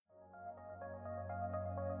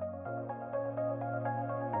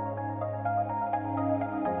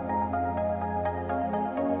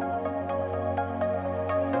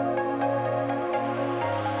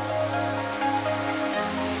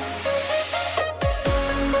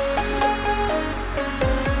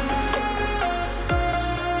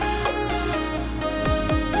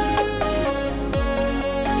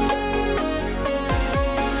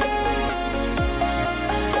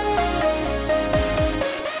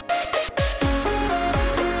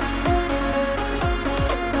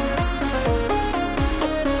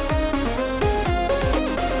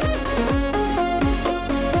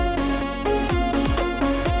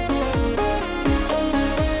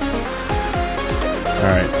All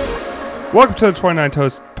right. Welcome to the 29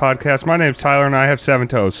 Toes Podcast. My name's Tyler, and I have 7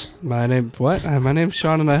 toes. My name's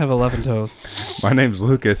Sean, and I have 11 toes. My name's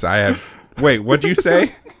Lucas. I have... Wait, what'd you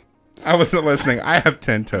say? I wasn't listening. I have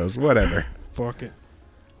 10 toes. Whatever. Fuck it.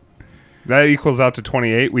 That equals out to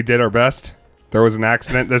 28. We did our best. There was an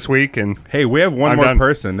accident this week, and Hey, we have one I'm more done.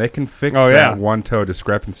 person. They can fix that one-toe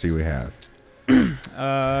discrepancy we have.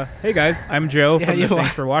 Hey guys, I'm Joe from the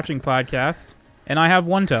Thanks for Watching podcast, and I have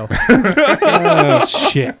 1 toe. Oh,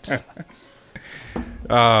 shit.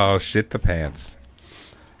 Oh, shit the pants.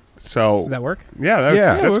 so Does that work? yeah,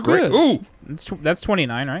 Yeah, that's we're great. good. Ooh, That's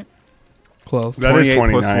 29, right? Close. That is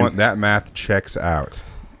 28 plus 29. 1, that math checks out.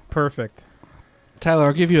 Perfect. Tyler,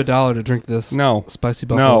 I'll give you $1 to drink this No. spicy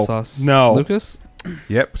buffalo No. sauce. No. Lucas?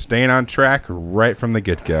 Yep, staying on track right from the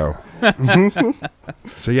get-go.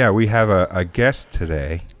 So, yeah, we have a guest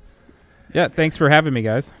today. Yeah, thanks for having me,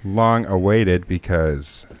 guys. Long awaited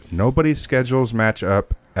because nobody's schedules match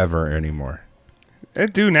up ever anymore.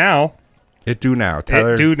 it do now. It do now.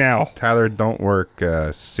 It do now. Tyler don't work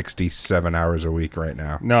 67 hours a week right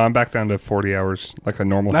now. No, I'm back down to 40 hours like a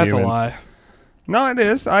normal That's human. a lie. No, it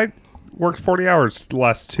is. I worked 40 hours the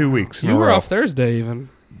last 2 weeks. in You a were row. off Thursday, even.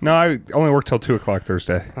 No, I only worked till 2 o'clock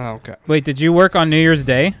Thursday. Oh, okay. Wait, did you work on New Year's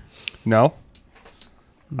Day? No,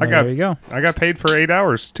 There you go. I got paid for 8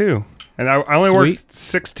 hours too, and I only worked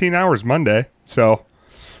 16 hours Monday. So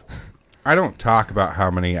I don't talk about how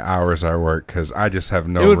many hours I work because I just have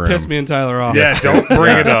no It would room. piss me and Tyler off. yeah, don't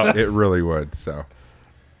bring it up. It really would. So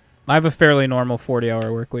I have a fairly normal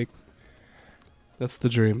 40-hour work week. That's the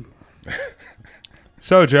dream.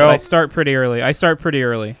 So But Joe, I start pretty early.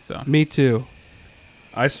 So Me too.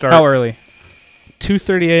 I start. how early?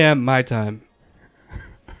 2:30 a.m. my time.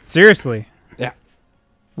 Seriously? Yeah.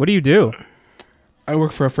 What do you do? I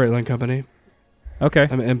work for a freight line company. Okay.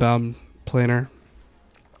 I'm an inbound planner.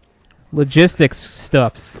 Logistics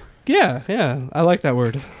stuffs. Yeah. I like that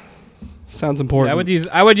word. Sounds important. Yeah,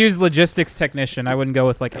 I would use logistics technician. I wouldn't go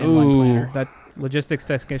with like inline Ooh. planner. That logistics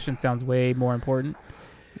technician sounds way more important.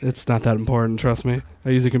 It's not that important, trust me. I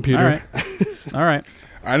use a computer. All right. All right.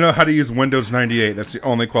 I know how to use Windows 98. That's the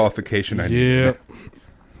only qualification I need. Yeah.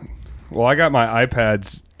 Well, I got my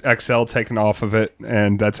iPad's Excel taken off of it,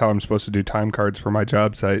 and that's how I'm supposed to do time cards for my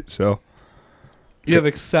job site. So You have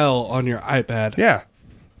Excel on your iPad. yeah,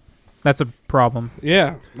 That's a problem.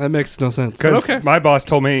 Yeah, that makes no sense. But because okay. my boss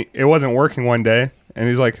told me it wasn't working one day, and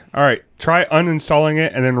he's like, "All right, try uninstalling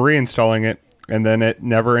it and then reinstalling it," and then it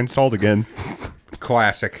never installed again.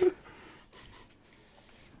 Classic.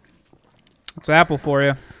 It's Apple for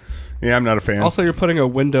you. Yeah, I'm not a fan. Also, you're putting a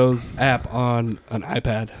Windows app on an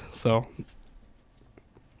iPad, so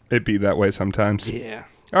It be that way sometimes. yeah.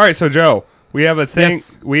 All right, so Joe, we have a thing.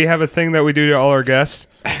 Yes. We have a thing that we do to all our guests.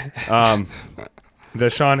 That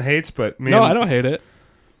Sean hates, but me. No, and- I don't hate it.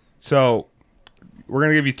 So we're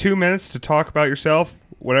gonna give you 2 minutes to talk about yourself,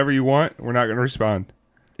 whatever you want. We're not gonna respond.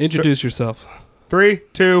 Introduce yourself. 3,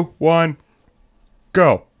 2, 1,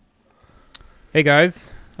 go. Hey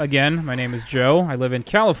guys, again, my name is Joe. I live in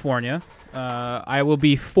California. I will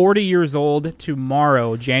be 40 years old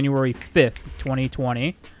tomorrow, January 5th,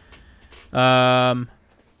 2020.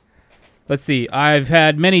 Let's see. I've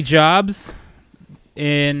had many jobs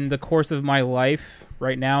in the course of my life.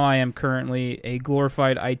 Right now, I am currently a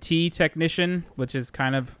glorified IT technician, which is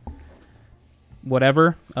kind of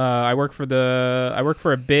whatever. I work for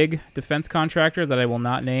a big defense contractor that I will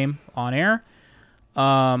not name on air.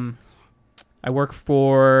 I work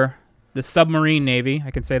for the submarine navy. I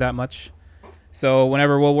can say that much. So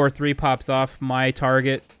whenever World War III pops off,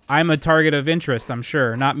 I'm a target of interest, I'm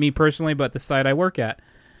sure. Not me personally, but the site I work at.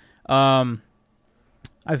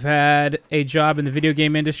 I've had a job in the video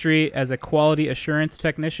game industry as a quality assurance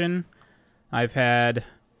technician. I've had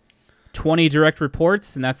 20 direct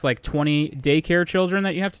reports, and that's like 20 daycare children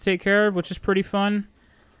that you have to take care of, which is pretty fun.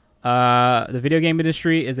 The video game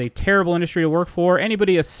industry is a terrible industry to work for.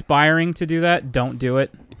 Anybody aspiring to do that, don't do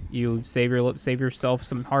it. You save yourself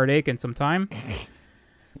some heartache and some time.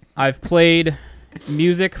 I've played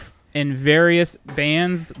music in various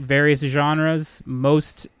bands, various genres.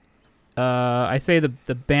 I say the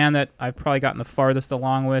band that I've probably gotten the farthest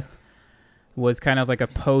along with was kind of like a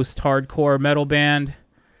post-hardcore metal band.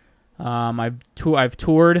 I've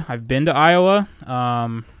toured. I've been to Iowa.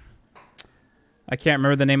 I can't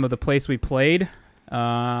remember the name of the place we played.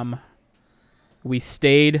 We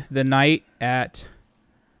stayed the night at...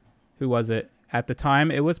 Who was it? At the time,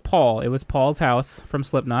 it was Paul. It was Paul's house from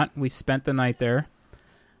Slipknot. We spent the night there.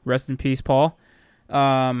 Rest in peace, Paul.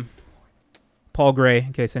 Paul Gray,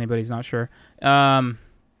 in case anybody's not sure. Let's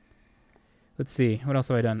see. What else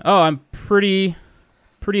have I done? Oh, I'm pretty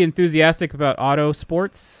pretty enthusiastic about auto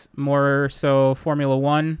sports, more so Formula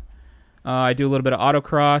One. I do a little bit of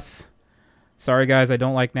autocross. Sorry, guys, I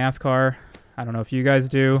don't like NASCAR. I don't know if you guys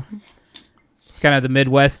do. It's kind of the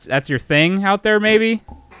Midwest. That's your thing out there, maybe?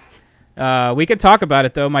 We could talk about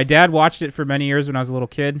it, though. My dad watched it for many years when I was a little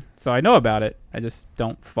kid, so I know about it. I just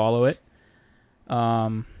don't follow it.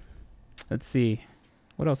 Let's see.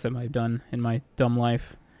 What else have I done in my dumb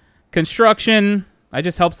life? Construction. I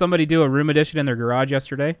just helped somebody do a room addition in their garage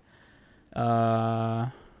yesterday.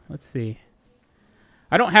 Let's see.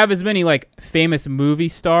 I don't have as many like famous movie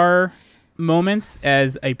star moments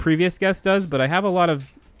as a previous guest does, but I have a lot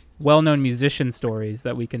of well-known musician stories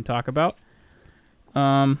that we can talk about.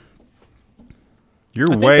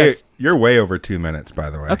 You're way over 2 minutes, by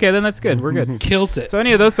the way. Okay, then that's good. We're good. Killed it. So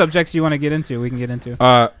any of those subjects you want to get into, we can get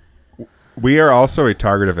into. We are also a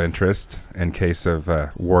target of interest in case of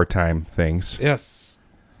wartime things. Yes.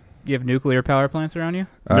 You have nuclear power plants around you?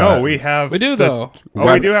 No, we have. We do, this- though.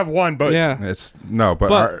 Oh, we do have one, but Yeah.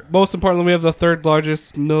 But Most importantly, we have the third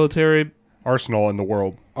largest military arsenal in the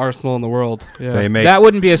world. arsenal in the world. Yeah. they make That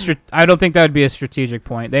wouldn't be I don't think that would be a strategic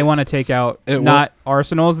point. They want to take out not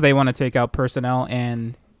arsenals. They want to take out personnel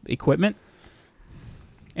and equipment.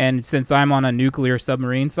 And since I'm on a nuclear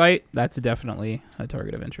submarine site, that's definitely a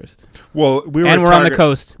target of interest. well, we were And a we're on the target-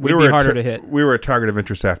 coast. We'd be a harder to hit. We were a target of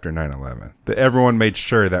interest after 9/11. Everyone made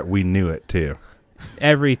sure that we knew it too.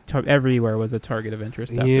 Everywhere was a target of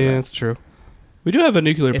interest after Yeah, that. that's true. We do have a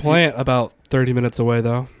nuclear If plant about 30 minutes away,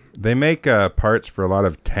 though. They make parts for a lot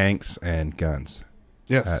of tanks and guns.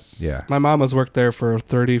 Yes. Yeah. My mom has worked there for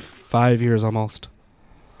 35 years almost.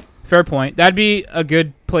 Fair point. That'd be a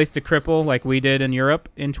good place to cripple like we did in Europe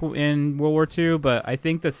in World War II, but I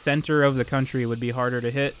think the center of the country would be harder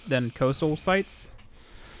to hit than coastal sites.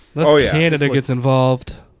 Unless Oh, yeah. Canada Just gets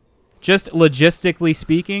involved. Just logistically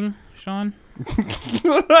speaking, Sean.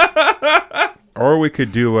 Or we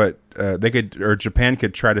could do what Japan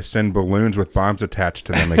could try to send balloons with bombs attached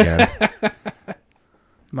to them again.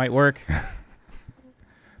 Might work.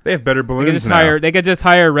 They have better They balloons now. could just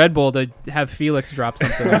hire Red Bull to have Felix drop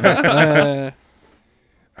something on it.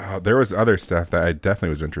 There was other stuff that I definitely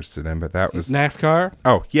was interested in, but that was NASCAR.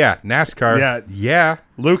 Oh yeah, NASCAR. Yeah.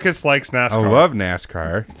 Lucas likes NASCAR. I love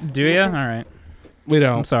NASCAR. Do you? All right. We I'm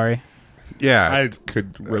don't. sorry. Yeah, I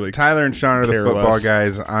could really. Tyler and Sean are the care football less.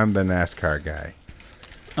 guys. I'm the NASCAR guy.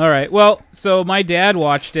 All right. Well, so my dad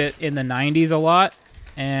watched it in the 90s a lot,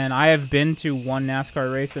 and I have been to one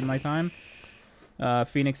NASCAR race in my time.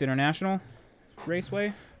 Phoenix International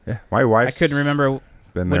Raceway. Yeah, my wife. I couldn't remember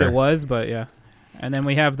Been what there. it was, but yeah. And then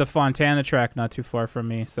we have the Fontana track not too far from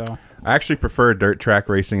me, so I actually prefer dirt track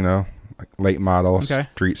racing though, like late model, Okay.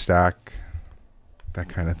 street stock, that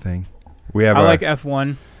kind of thing. We have I like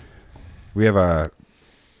F1. we have a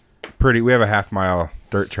half-mile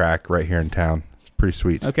dirt track right here in town. It's pretty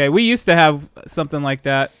sweet. Okay, we used to have something like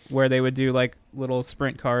that where they would do like little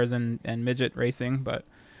sprint cars and midget racing, but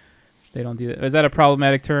they don't do that. Is that a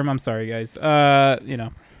problematic term? I'm sorry, guys. I'm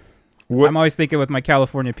always thinking with my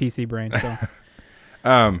California PC brain. So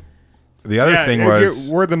The other thing was,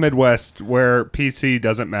 we're the Midwest where PC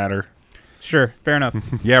doesn't matter. sure, fair enough.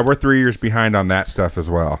 yeah, we're 3 years behind on that stuff as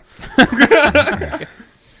well.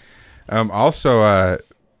 Also,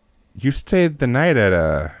 you stayed the night at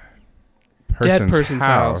a person's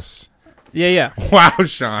house. Yeah. Wow,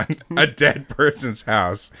 Sean, a dead person's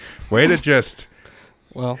house. Way to just.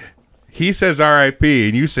 Well, He says R.I.P.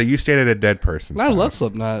 and you say you stayed at a dead person's I house. love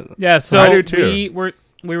Slipknot. Yeah, so I do too.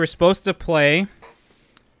 we were supposed to play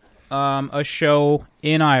a show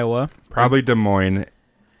in Iowa. Probably Des Moines.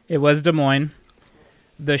 It was Des Moines.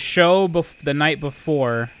 The show the night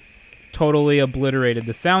before totally obliterated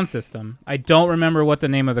the sound system. I don't remember what the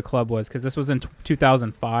name of the club was because this was in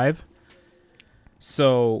 2005.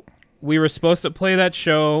 So we were supposed to play that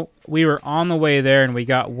show. We were on the way there, and we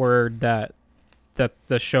got word that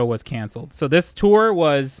the show was canceled. So this tour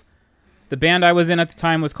was... The band I was in at the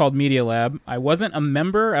time was called Media Lab. I wasn't a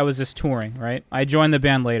member. I was just touring, right? I joined the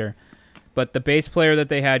band later. But the bass player that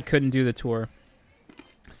they had couldn't do the tour.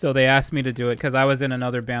 So they asked me to do it because I was in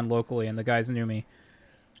another band locally and the guys knew me.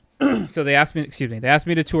 So they asked me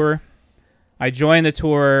to tour. I joined the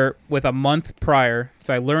tour with a month prior.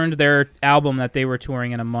 So I learned their album that they were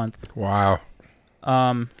touring in a month. Wow.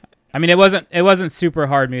 I mean, it wasn't super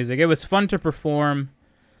hard music. It was fun to perform.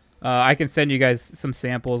 I can send you guys some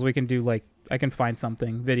samples. We can do I can find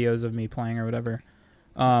something, videos of me playing or whatever.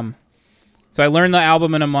 So I learned the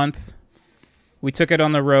album in a month. We took it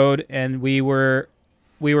on the road, and we were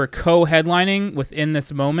co-headlining within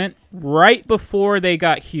this moment right before they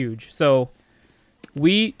got huge. So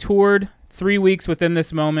we toured 3 weeks within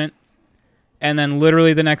this moment, and then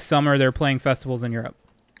literally the next summer they're playing festivals in Europe.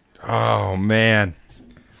 Oh man,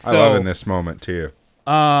 So, I love in this moment too.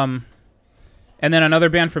 and then another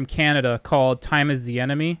band from Canada called Time Is the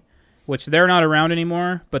Enemy, which they're not around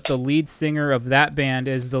anymore, but the lead singer of that band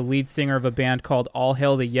is the lead singer of a band called All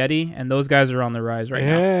Hail the Yeti, and those guys are on the rise right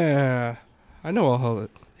now. Yeah. I know I'll hold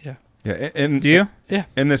it. Yeah. Yeah, and Do you? Yeah.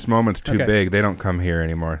 in this moment's too Okay. big. They don't come here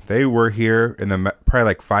anymore. They were here in the probably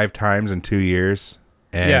like 5 times in 2 years,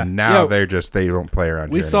 and Yeah. now Yeah. they don't play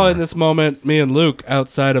around. We here saw in anymore. this moment, me and Luke,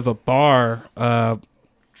 outside of a bar.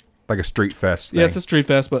 like a street fest. Thing. Yeah, it's a street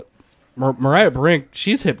fest, but Mariah Brink,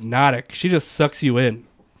 she's hypnotic. She just sucks you in.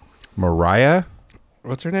 Mariah.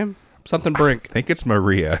 What's her name? Something Brink. I think it's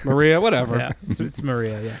Maria. Maria, whatever. Yeah, it's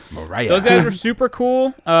Maria, yeah. Mariah. Those guys were super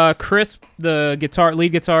cool. Chris, the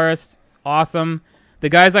lead guitarist, awesome. The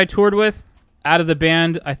guys I toured with, out of the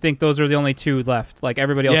band, I think those are the only 2 left. Like,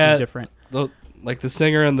 everybody else Yeah. is different. Like the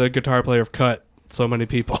singer and the guitar player have cut so many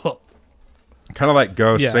people. Kind of like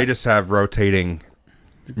Ghost. Yeah. They just have rotating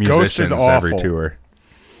Ghost is musicians every awful. tour.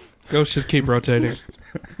 Ghost should keep rotating.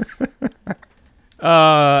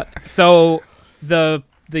 So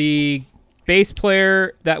the bass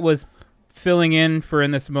player that was filling in for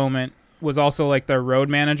In This Moment was also like their road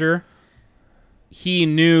manager. He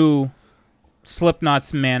knew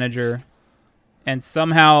Slipknot's manager and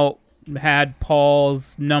somehow had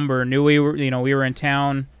Paul's number, knew we were in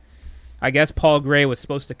town. I guess Paul Gray was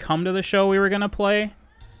supposed to come to the show we were going to play,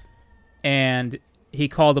 and he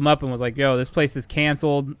called him up and was like, yo, this place is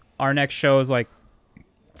canceled. Our next show is like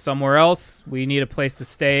somewhere else. We need a place to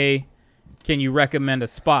stay. Can you recommend a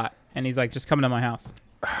spot? And he's like, just come to my house.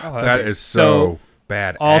 That is so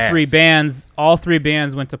bad. All three bands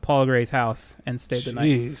went to Paul Gray's house and stayed the night.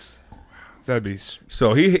 Jeez. That'd be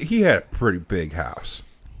So he had a pretty big house.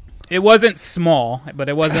 It wasn't small, but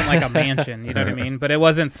it wasn't like a mansion. You know what I mean? But it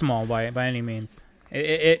wasn't small by any means.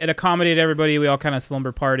 It accommodated everybody. We all kind of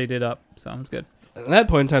slumber partied it up. So it was good. At that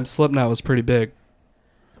point in time, Slipknot was pretty big.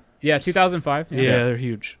 Yeah, 2005. Yeah, they're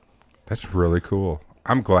huge. That's really cool.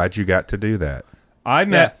 I'm glad you got to do that. I Yeah,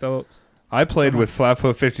 met. so I played with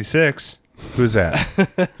Flatfoot 56. Who's that?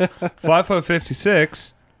 Flatfoot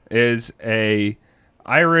 56 is a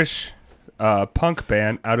Irish punk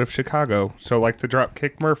band out of Chicago. So like the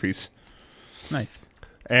Dropkick Murphys. nice.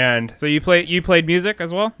 And So you played music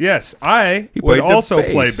as well? yes, I He would played the also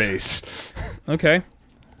play bass. bass. Okay. Bass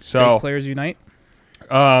So Players Unite.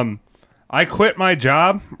 I quit my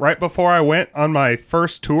job right before I went on my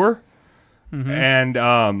first tour. And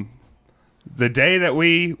the day that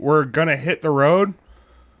we were going to hit the road,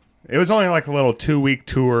 it was only like a little 2-week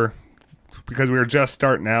tour because we were just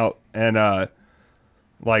starting out. And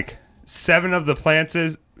like 7 of the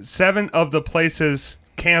places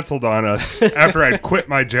canceled on us after I'd quit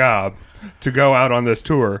my job to go out on this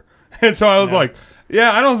tour. And so I was like,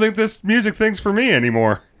 yeah, I don't think this music thing's for me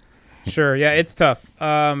anymore. Sure. Yeah, it's tough.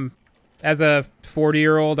 As a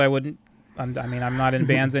 40-year-old, I'm not in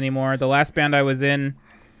bands anymore. The last band I was in,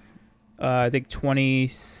 I think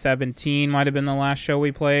 2017 might have been the last show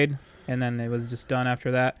we played, and then it was just done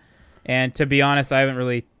after that. And to be honest, I haven't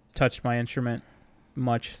really touched my instrument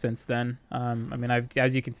much since then.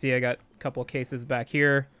 As you can see, I got a couple of cases back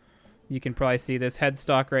here. You can probably see this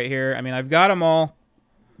headstock right here. I mean, I've got them all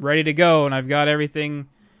ready to go, and I've got everything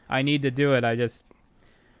I need to do it. It's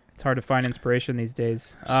hard to find inspiration these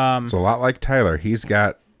days. It's a lot like Tyler. He's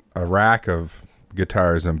got a rack of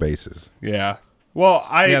guitars and basses. Yeah. Well,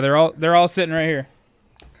 they're all sitting right here.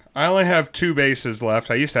 I only have 2 basses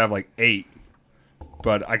left. I used to have like 8.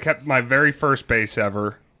 But I kept my very first bass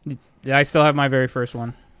ever. Yeah, I still have my very first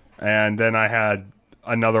one. And then I had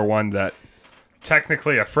another one that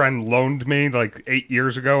technically a friend loaned me like 8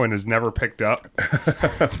 years ago and has never picked up.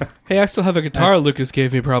 Hey, I still have a guitar Lucas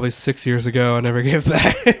gave me probably 6 years ago. I never gave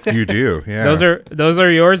back. You do, yeah. Those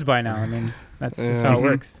are yours by now. I mean, that's just how it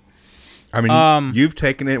works. I mean, you've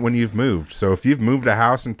taken it when you've moved. So if you've moved a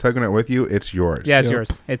house and taken it with you, it's yours. Yeah, it's Yep.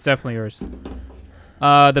 yours. It's definitely yours.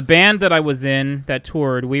 The band that I was in that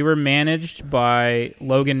toured, we were managed by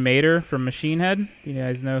Logan Mader from Machine Head. You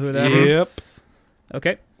guys know who that is?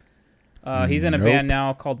 Okay. He's in a Nope. band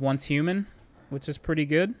now called Once Human, which is pretty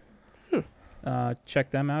good.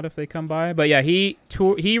 Check them out if they come by. But yeah, he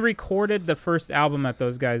recorded the first album that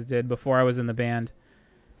those guys did before I was in the band.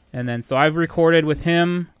 And then so I've recorded with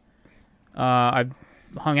him. I've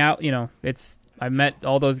hung out, I met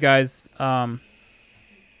all those guys.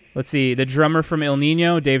 Let's see, the drummer from El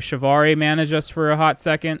Nino, Dave Chavari, managed us for a hot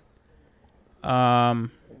second. I've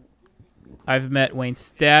met Wayne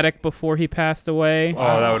Static before he passed away.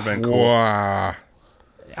 Oh, that would have been cool. Wow.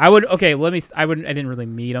 I didn't really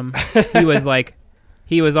meet him. He was like,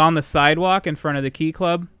 He was on the sidewalk in front of the Key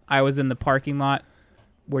Club. I was in the parking lot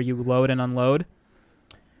where you load and unload.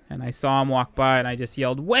 And I saw him walk by, and I just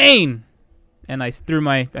yelled, "Wayne!" And I threw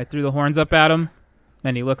the horns up at him,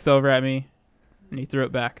 and he looks over at me, and he threw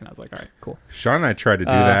it back, and I was like, all right, cool. Sean and I tried to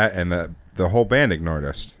do that, and the whole band ignored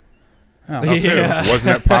us. Oh. Yeah.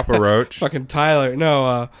 Wasn't it Papa Roach? Fucking Tyler.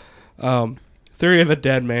 No, Theory of a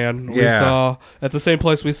Dead Man. We saw at the same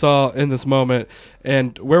place we saw In This Moment.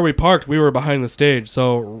 And where we parked, we were behind the stage.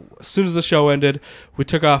 So as soon as the show ended, we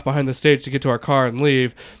took off behind the stage to get to our car and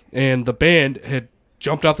leave. And the band had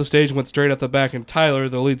jumped off the stage and went straight up the back. And Tyler,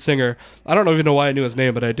 the lead singer, I don't even know why I knew his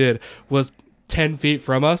name, but I did, was 10 feet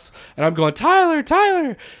from us. And I'm going, "Tyler,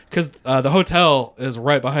 Tyler!" Because the hotel is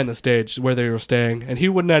right behind the stage where they were staying. And he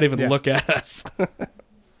would not even look at us.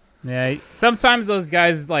 Yeah, sometimes those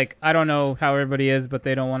guys, like, I don't know how everybody is, but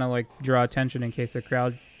they don't want to, like, draw attention in case a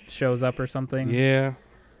crowd shows up or something. Yeah.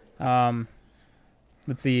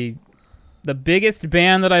 Let's see. The biggest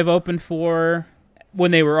band that I've opened for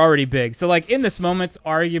when they were already big. So, like, In This Moment's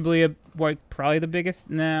arguably probably the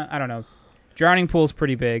biggest. Nah, I don't know. Drowning Pool's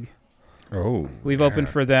pretty big. Oh. We've opened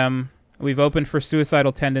for them. We've opened for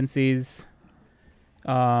Suicidal Tendencies.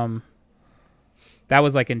 That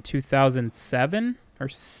was, like, in 2007 or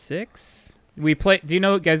 6. We play. Do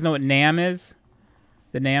you guys know what NAMM is?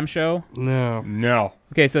 The NAMM show? No.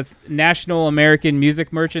 Okay, so it's National American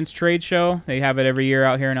Music Merchants Trade Show. They have it every year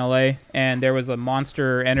out here in LA. And there was a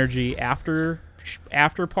Monster Energy after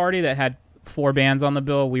party that had 4 bands on the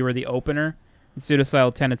bill. We were the opener.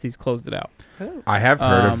 Suicidal Tendencies closed it out. I have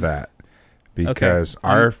heard of that because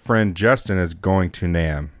our friend Justin is going to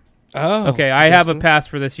NAMM. Oh. Okay, I have a pass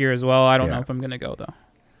for this year as well. I don't know if I'm going to go, though.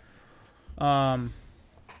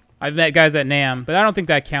 I've met guys at NAMM, but I don't think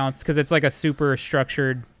that counts because it's like a super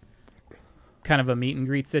structured kind of a meet and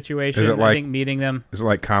greet situation. Is it like, I think meeting them. Is it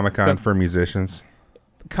like Comic-Con for musicians?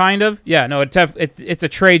 Kind of. Yeah, no, it's a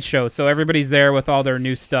trade show, so everybody's there with all their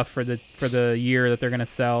new stuff for the year that they're going to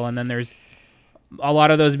sell, and then there's a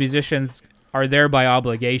lot of those musicians are there by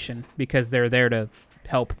obligation because they're there to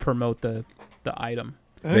help promote the item.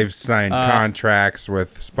 They've signed contracts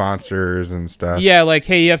with sponsors and stuff. Yeah, like,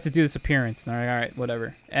 hey, you have to do this appearance. All right,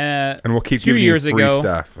 whatever. And we'll keep giving you free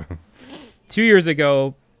stuff. 2 years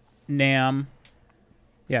ago, NAMM,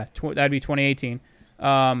 that'd be 2018.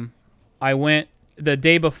 I went the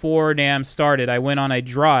day before NAMM started. I went on a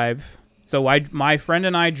drive. So my friend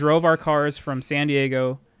and I drove our cars from San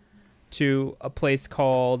Diego to a place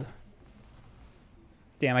called.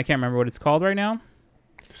 Damn, I can't remember what it's called right now.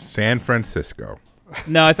 San Francisco.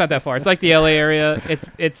 No, it's not that far. It's like the LA area.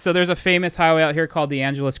 It's so there's a famous highway out here called the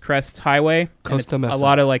Angeles Crest Highway. Costa Mesa. A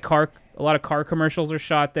lot of car commercials are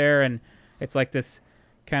shot there, and it's like this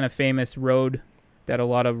kind of famous road that a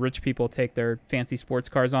lot of rich people take their fancy sports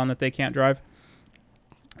cars on that they can't drive.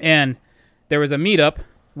 And there was a meetup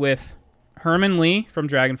with Herman Lee from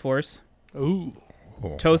Dragon Force, Ooh.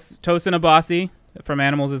 Tosin Abasi from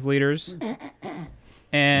Animals as Leaders,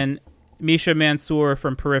 and Misha Mansour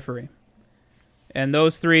from Periphery. And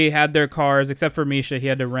those 3 had their cars, except for Misha. He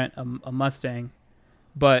had to rent a Mustang.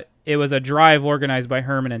 But it was a drive organized by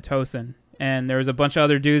Herman and Tosin. And there was a bunch of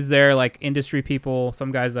other dudes there, like industry people,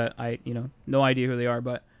 some guys that I, no idea who they are.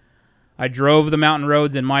 But I drove the mountain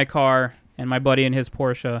roads in my car and my buddy in his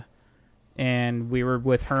Porsche. And we were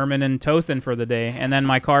with Herman and Tosin for the day. And then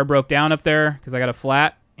my car broke down up there because I got a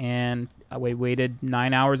flat. And I waited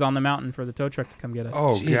 9 hours on the mountain for the tow truck to come get us.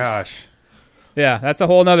 Oh, gosh. Yeah, that's a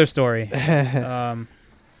whole nother story. That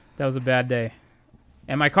was a bad day.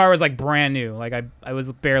 And my car was like brand new. Like I was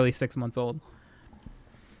barely 6 months old.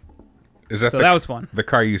 That was fun. The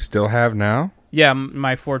car you still have now? Yeah,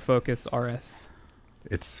 my Ford Focus RS.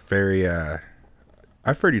 It's very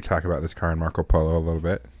I've heard you talk about this car in Marco Polo a little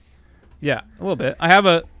bit. Yeah, a little bit. I have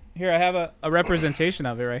a representation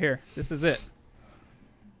of it right here. This is it.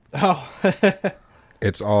 Oh.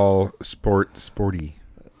 It's all sporty.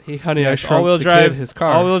 I shrunk all-wheel the drive, kid his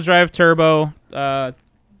car. all-wheel drive turbo,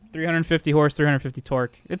 350 horse, 350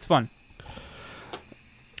 torque. It's fun.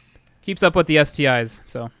 Keeps up with the STIs,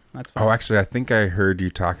 so that's fun. Oh, actually, I think I heard you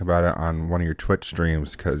talk about it on one of your Twitch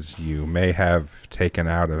streams because you may have taken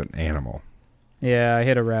out an animal. Yeah, I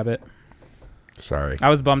hit a rabbit. Sorry. I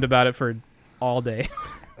was bummed about it for all day.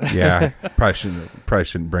 Yeah, probably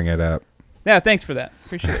shouldn't bring it up. Yeah, thanks for that.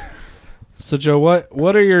 Appreciate it. So, Joe,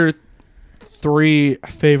 what are your 3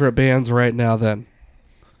 favorite bands right now, then?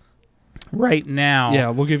 Right now. Yeah,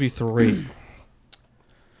 we'll give you 3.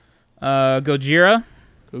 Gojira.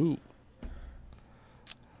 Ooh.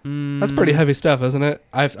 That's pretty heavy stuff, isn't it?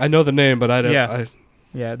 I know the name, but I don't. Yeah.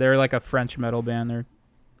 Yeah, they're like a French metal band. They're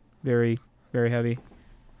very, very heavy.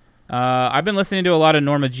 I've been listening to a lot of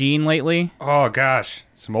Norma Jean lately. Oh gosh,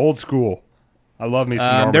 some old school. I love me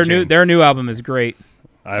some Norma Jean. Their new album is great.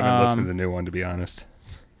 I haven't listened to the new one, to be honest.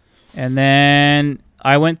 And then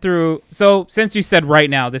I went through. So since you said right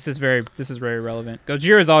now, this is very relevant.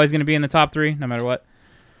 Gojira is always going to be in the top 3, no matter what.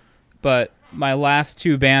 But my last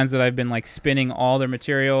 2 bands that I've been like spinning all their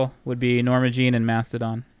material would be Norma Jean and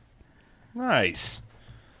Mastodon. Nice.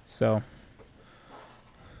 So,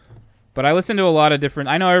 but I listen to a lot of different.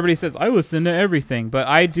 I know everybody says I listen to everything, but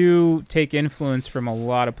I do take influence from a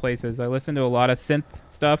lot of places. I listen to a lot of synth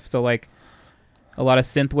stuff. So like a lot of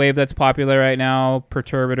synthwave that's popular right now.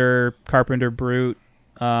 Perturbator, Carpenter Brute.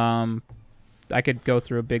 I could go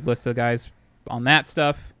through a big list of guys on that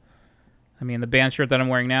stuff. I mean, the band shirt that I'm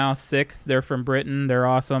wearing now, Sixth, they're from Britain. They're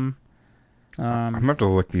awesome. I'm gonna have to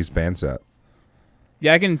look these bands up.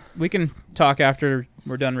 Yeah, we can talk after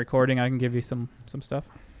we're done recording. I can give you some stuff.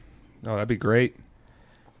 Oh, that'd be great.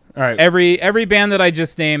 All right. Every band that I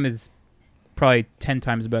just named is probably 10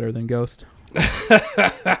 times better than Ghost.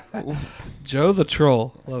 Joe the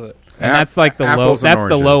Troll. Love it. And that's like the low. That's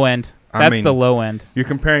the low end. That's the low end. You're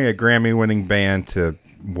comparing a Grammy-winning band to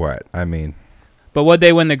what? I mean, but would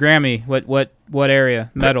they win the Grammy? What area?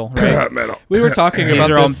 Metal, right? metal. We were talking about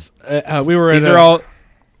this.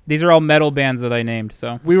 These are all metal bands that I named.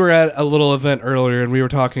 So we were at a little event earlier, and we were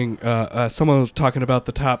talking. Someone was talking about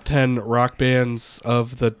the top 10 rock bands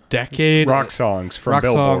of the decade. Rock songs from rock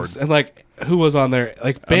Billboard. Songs, and like who was on there?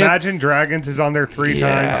 Like Imagine Dragons is on there 3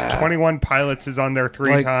 times. 21 Pilots is on there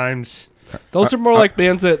 3 times. Those are more like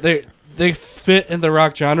bands that they fit in the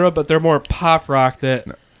rock genre, but they're more pop rock that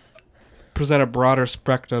present a broader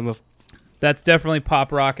spectrum of. That's definitely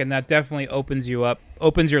pop rock, and that definitely opens your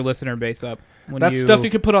listener base up. That's stuff you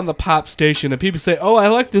could put on the pop station, and people say, "Oh, I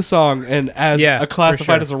like this song," and as a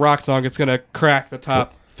classified as a rock song, it's gonna crack the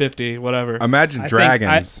top 50, whatever. Imagine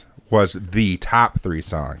Dragons was the top 3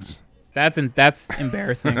 songs. That's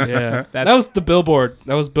embarrassing. Yeah, that was the Billboard.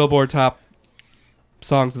 That was Billboard top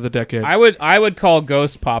songs of the decade. I would call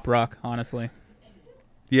Ghost pop rock, honestly.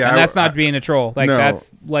 Yeah, and that's not being a troll. Like no.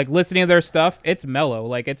 That's like listening to their stuff. It's mellow.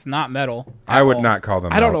 Like it's not metal. I would not call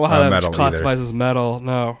them. I don't know how that metal classifies either. as metal.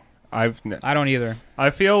 No, I don't either. I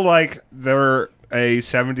feel like they're a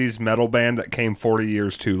 70s metal band that came 40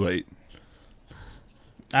 years too late.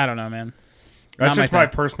 I don't know, man. That's just my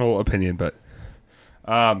personal opinion, but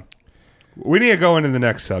we need to go into the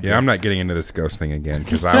next subject. Yeah, I'm not getting into this Ghost thing again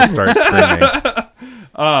because I'll start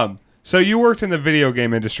screaming. So you worked in the video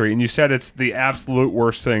game industry, and you said it's the absolute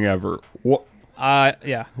worst thing ever.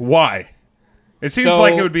 Yeah. Why? It seems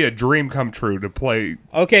like it would be a dream come true to play.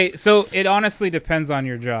 Okay, so it honestly depends on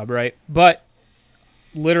your job, right? But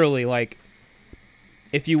literally, like,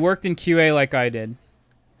 if you worked in QA like I did,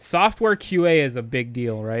 software QA is a big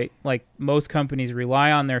deal, right? Like, most companies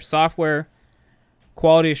rely on their software.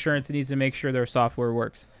 Quality assurance needs to make sure their software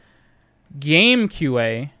works. Game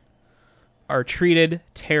QA are treated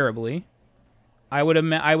terribly. I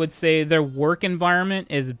would say their work environment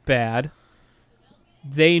is bad.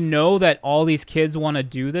 They know that all these kids want to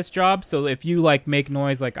do this job, so if you like make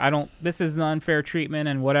noise like this is an unfair treatment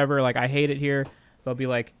and whatever, like I hate it here, they'll be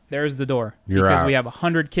like, there's the door. You're because out. we have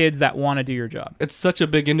 100 kids that want to do your job. it's such a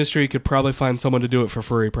big industry. You could probably find someone to do it for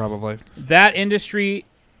free, probably. That industry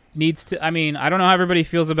needs to, I mean, I don't know how everybody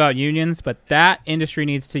feels about unions, but that industry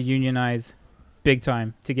needs to unionize big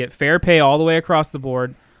time to get fair pay all the way across the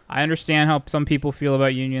board. I understand how some people feel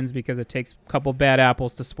about unions because it takes a couple bad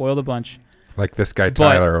apples to spoil the bunch. Like this guy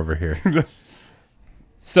Tyler over here.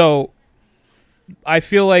 So I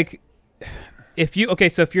feel like if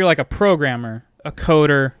you're like a programmer, a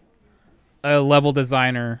coder, a level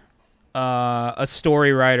designer, a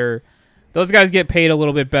story writer, those guys get paid a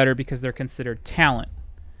little bit better because they're considered talent.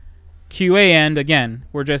 QA end, again,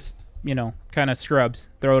 we're just, kind of scrubs.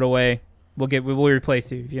 Throw it away. We'll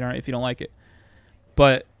replace you if you don't like it.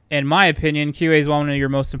 But in my opinion, QA is one of your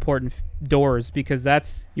most important doors because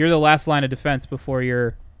you're the last line of defense before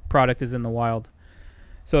your product is in the wild.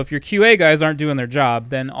 So if your QA guys aren't doing their job,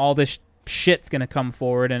 then all this shit's gonna come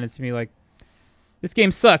forward, and it's gonna be like, this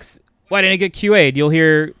game sucks. Why didn't it get QA'd? You'll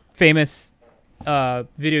hear famous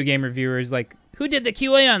video game reviewers like, who did the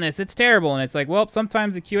QA on this? It's terrible. And it's like, well,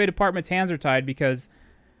 sometimes the QA department's hands are tied because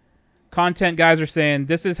content guys are saying,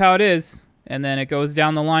 this is how it is. And then it goes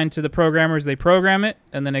down the line to the programmers. They program it.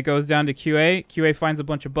 And then it goes down to QA. QA finds a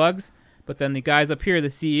bunch of bugs. But then the guys up here, the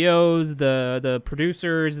CEOs, the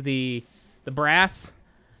producers, the brass,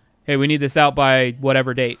 hey, we need this out by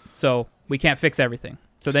whatever date. So we can't fix everything.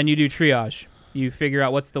 So then you do triage. You figure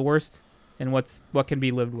out what's the worst and what can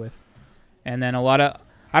be lived with. And then I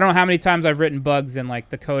don't know how many times I've written bugs and like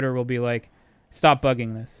the coder will be like, stop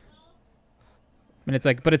bugging this. And it's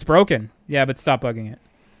like, but it's broken. Yeah, but stop bugging it.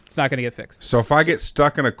 It's not going to get fixed. So if I get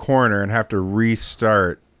stuck in a corner and have to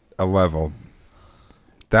restart a level,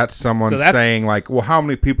 that's someone saying like, well, how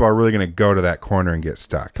many people are really going to go to that corner and get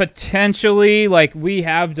stuck? Potentially, like we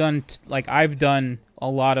have done, like I've done a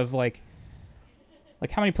lot of like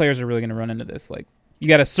how many players are really going to run into this? Like you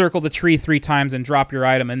got to circle the tree 3 times and drop your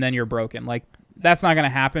item and then you're broken. Like that's not going to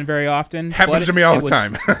happen very often. Happens to me all the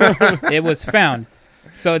time. It was found.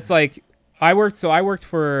 So it's like I worked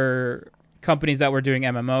for companies that were doing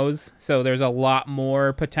MMOs, so there's a lot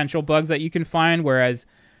more potential bugs that you can find, whereas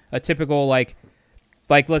a typical like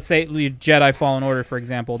let's say Jedi Fallen Order, for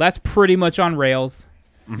example, that's pretty much on rails.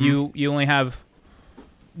 You only have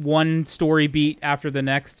one story beat after the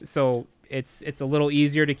next, so it's a little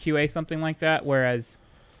easier to QA something like that, whereas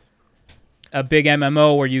a big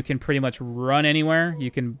MMO where you can pretty much run anywhere, you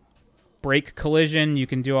can break collision, you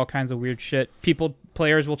can do all kinds of weird shit.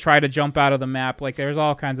 Players will try to jump out of the map. Like there's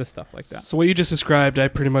all kinds of stuff like that. So what you just described,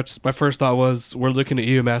 my first thought was we're looking at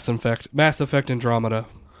you, Mass Effect Andromeda,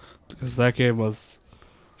 because that game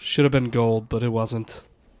should have been gold, but it wasn't.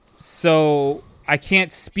 So I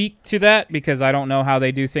can't speak to that because I don't know how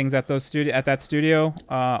they do things at that studio.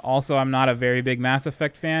 Also, I'm not a very big Mass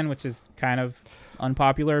Effect fan, which is kind of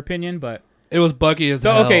unpopular opinion, but it was buggy as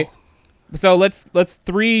hell. Okay, so let's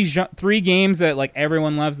three games that like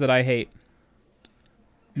everyone loves that I hate.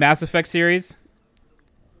 Mass Effect series,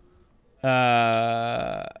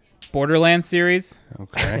 Borderlands series,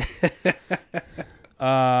 Okay.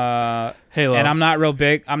 Halo, and I'm not real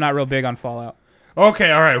big on Fallout.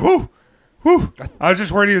 Okay, all right. Whoo. I was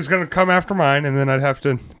just worried he was going to come after mine, and then I'd have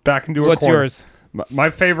to back into a What's corner. yours? My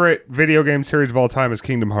favorite video game series of all time is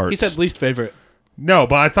Kingdom Hearts. He said least favorite. No,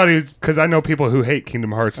 but I thought he was, because I know people who hate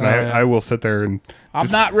Kingdom Hearts, and yeah. I will sit there and...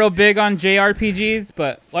 I'm not real big on JRPGs,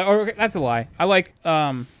 but that's a lie. I like,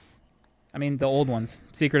 the old ones,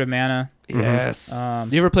 Secret of Mana. Yes.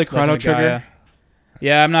 You ever play Chrono Trigger?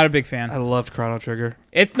 Yeah, I'm not a big fan. I loved Chrono Trigger.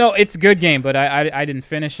 It's a good game, but I didn't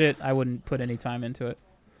finish it. I wouldn't put any time into it.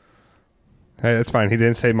 Hey, that's fine. He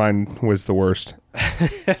didn't say mine was the worst.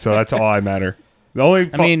 So that's all I matter. The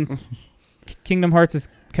only... Kingdom Hearts is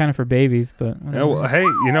kind of for babies, but... hey,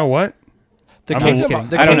 you know what? I'm just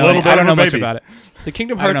kidding. I don't know much about it. The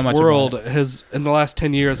Kingdom Hearts world has, in the last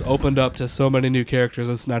 10 years, opened up to so many new characters,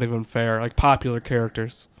 it's not even fair. Like, popular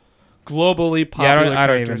characters. Globally popular characters. I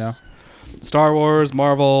don't even know. Star Wars,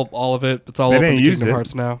 Marvel, all of it. It's all open to Kingdom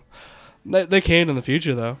Hearts now. They can in the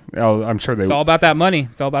future, though. Oh, I'm sure they will. It's all about that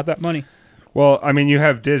money. Well, I mean, you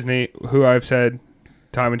have Disney, who I've said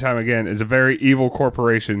time and time again is a very evil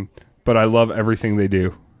corporation, but I love everything they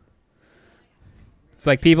do. It's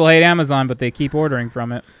like people hate Amazon, but they keep ordering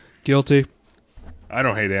from it. Guilty. I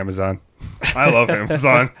don't hate Amazon. I love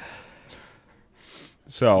Amazon.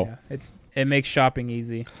 So it makes shopping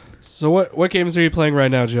easy. So what games are you playing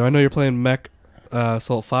right now, Joe? I know you're playing Mech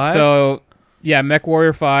Assault 5. So yeah, Mech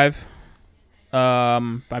Warrior 5.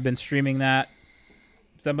 I've been streaming that.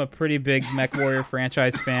 So I'm a pretty big Mech Warrior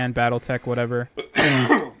franchise fan, BattleTech, whatever.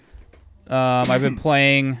 I've been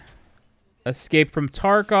playing Escape from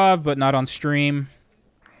Tarkov, but not on stream.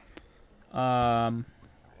 I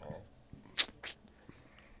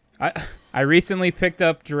recently picked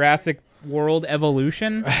up Jurassic World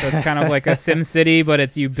Evolution, so it's kind of like a Sim City, but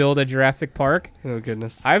it's you build a Jurassic Park. Oh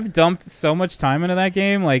goodness! I've dumped so much time into that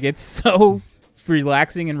game. Like it's so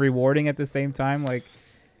relaxing and rewarding at the same time. Like,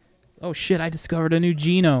 oh shit, I discovered a new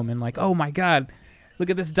genome, and like, oh my god,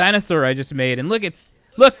 look at this dinosaur I just made, and look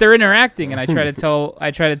they're interacting, and I try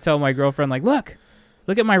to tell my girlfriend like, look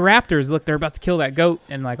at my raptors, look, they're about to kill that goat,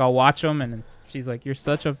 and like I'll watch them, and she's like, you're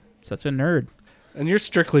such a nerd. And you're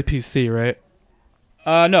strictly PC, right?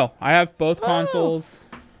 No, I have both consoles,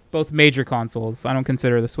 both major consoles. I don't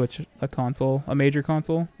consider the Switch a major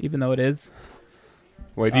console, even though it is.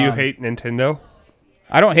 Wait, do you hate Nintendo?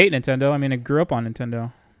 I don't hate Nintendo. I mean, I grew up on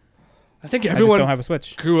Nintendo. I think I everyone just don't have a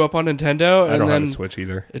Switch. Grew up on Nintendo. I don't have a Switch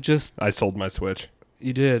either. I sold my Switch.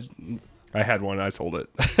 You did. I had one. I sold it.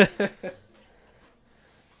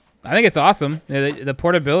 I think it's awesome. The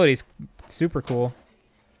portability is super cool.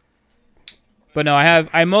 But no, I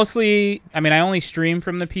only stream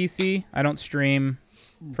from the PC. I don't stream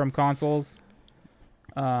from consoles.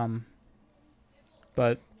 But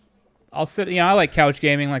I'll sit, I like couch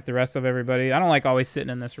gaming like the rest of everybody. I don't like always sitting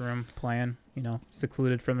in this room playing,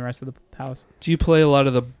 secluded from the rest of the house. Do you play a lot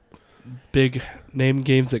of the big name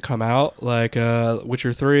games that come out, like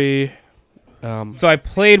Witcher 3? So I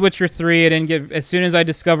played Witcher 3. As soon as I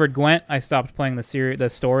discovered Gwent, I stopped playing the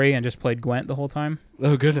story and just played Gwent the whole time.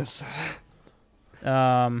 Oh goodness.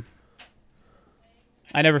 I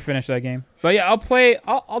I never finished that game. But yeah,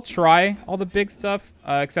 I'll try all the big stuff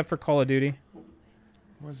except for Call of Duty.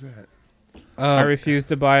 What's that? I refuse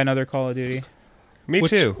to buy another Call of Duty. Me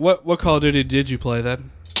too. What Call of Duty did you play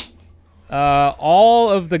then? All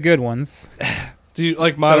of the good ones. Do you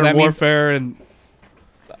like Modern Warfare and?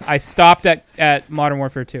 I stopped at Modern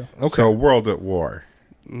Warfare 2. Okay. So World at War.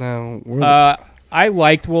 No. I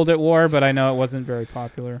liked World at War, but I know it wasn't very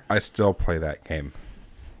popular. I still play that game.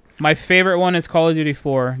 My favorite one is Call of Duty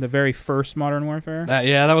 4, the very first Modern Warfare.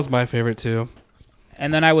 Yeah, that was my favorite too.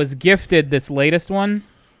 And then I was gifted this latest one.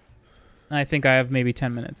 I think I have maybe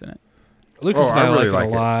 10 minutes in it. Lucas and I really like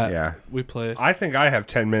it a lot. Yeah. We play. I think I have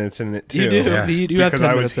 10 minutes in it, too. You do. Yeah. You have 10 because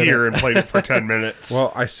I was minutes in here it. and played it for 10 minutes.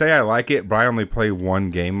 Well, I say I like it, but I only play one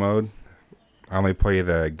game mode. I only play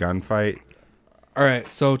the gunfight. All right,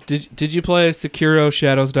 so did you play Sekiro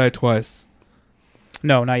Shadows Die Twice?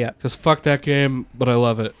 No, not yet. Because fuck that game, but I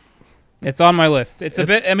love it. It's on my list. It's a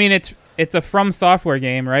bit. I mean, it's a From Software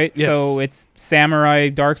game, right? Yes. So it's Samurai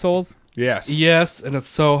Dark Souls. Yes. Yes, and it's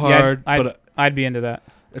so hard, but I'd be into that.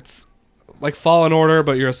 it's like Fallen Order,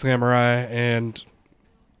 but you're a samurai, and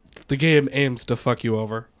the game aims to fuck you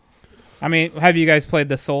over. I mean, have you guys played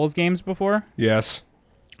the Souls games before? Yes.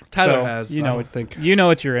 Tyler So, has, you know, I would think. You know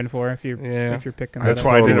what you're in for if you're picking. That's that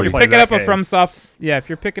why I up. didn't If you're play picking that up a game. if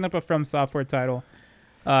you're picking up a From Software title,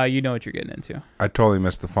 you know what you're getting into. I totally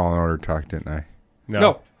missed the Fallen Order talk, didn't I?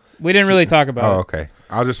 No. We didn't really talk about Oh, it. okay.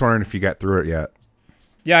 I was just wondering if you got through it yet.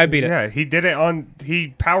 Yeah, I beat it. Yeah, he did it on.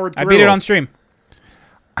 He powered through. I beat it on stream.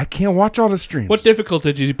 I can't watch all the streams. What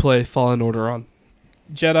difficulty did you play Fallen Order on?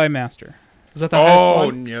 Jedi Master. Was that the highest Oh,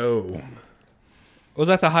 one? no. Was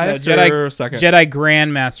that the highest Jedi, or second? Jedi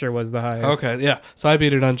Grandmaster was the highest. Okay, yeah. So I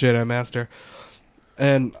beat it on Jedi Master.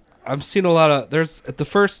 And I've seen a lot of... There's at the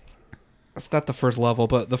first... It's not the first level,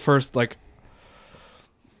 but the first, like...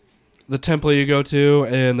 The temple you go to,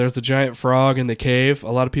 and there's the giant frog in the cave.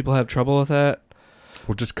 A lot of people have trouble with that.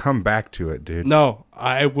 Well, just come back to it, dude. No,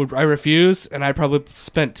 I refuse, and I probably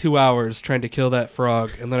spent 2 hours trying to kill that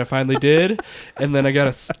frog, and then I finally did, and then I got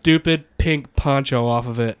a stupid pink poncho off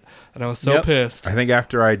of it, and I was so pissed. I think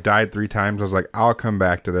after I died 3 times, I was like, I'll come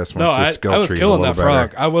back to this once the I skill was tree's a killing little that better.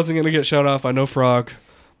 frog. I wasn't going to get shot off by no frog.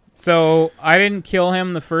 So I didn't kill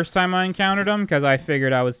him the first time I encountered him because I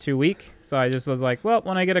figured I was too weak. So I just was like, well,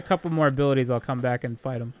 when I get a couple more abilities, I'll come back and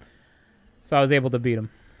fight him. So I was able to beat him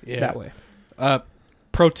that way.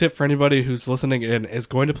 Pro tip for anybody who's listening and is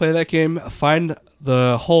going to play that game, find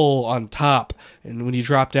the hole on top, and when you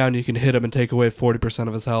drop down, you can hit him and take away 40%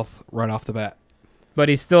 of his health right off the bat. But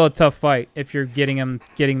he's still a tough fight if you're getting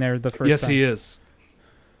there the first time. Yes, he is.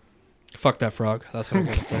 Fuck that frog. That's what I'm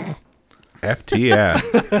going to say.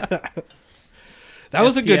 FTF. That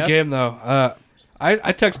was a good FTF? game, though. I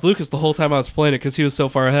texted Lucas the whole time I was playing it because he was so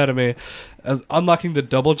far ahead of me. As unlocking the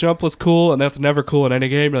double jump was cool, and that's never cool in any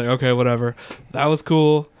game. You're like, okay, whatever. That was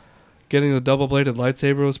cool. Getting the double-bladed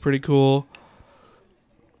lightsaber was pretty cool.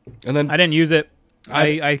 And then I didn't use it.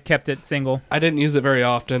 I kept it single. I didn't use it very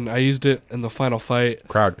often. I used it in the final fight.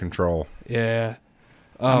 Crowd control. Yeah.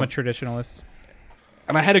 I'm a traditionalist.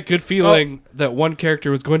 And I had a good feeling that one character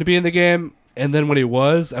was going to be in the game, and then when he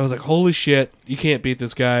was, I was like, holy shit, you can't beat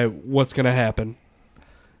this guy. What's going to happen?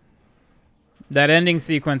 That ending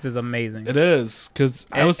sequence is amazing. It is, because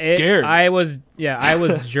I was scared. I was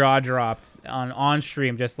jaw dropped on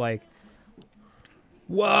stream, just like,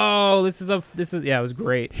 whoa, this is it was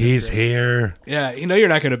great. He's here. Yeah, you know you're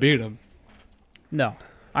not going to beat him. No,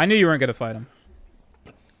 I knew you weren't gonna fight him.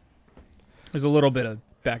 There's a little bit of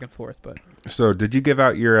back and forth, but So, did you give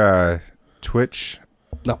out your Twitch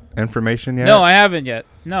information yet? no, I haven't yet.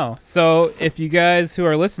 No. So if you guys who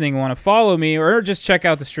are listening want to follow me or just check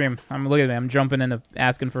out the stream, look at me, I'm jumping into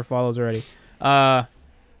asking for follows already.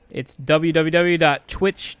 It's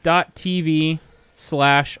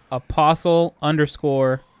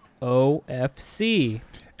www.twitch.tv/apostle_OFC.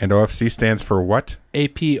 And OFC stands for what?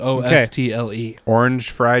 APOSTLE.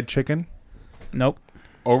 Orange fried chicken? Nope.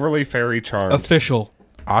 Overly fairy charmed. Official.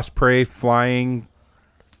 Osprey flying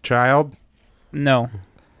child? No.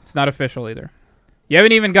 It's not official either. You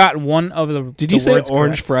haven't even gotten one of the Did you the say words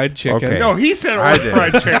orange correct. fried chicken? Okay. No, he said I orange did.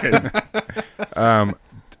 fried chicken.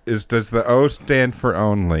 Does the O stand for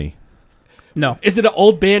only? No. Is it an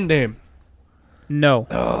old band name? No.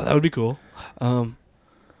 Oh, that would be cool.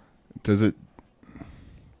 Does it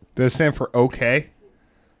stand for okay?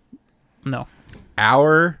 No.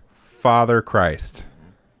 Our Father Christ.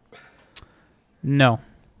 No.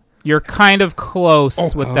 You're kind of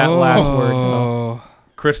close with that last word. No.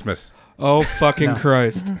 Christmas. Oh, fucking No.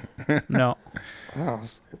 Christ. No.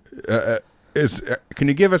 Can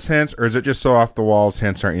you give us hints, or is it just so off the walls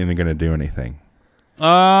hints aren't even going to do anything?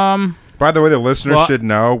 By the way, the listeners should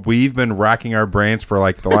know we've been racking our brains for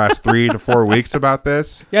like the last 3 to 4 weeks about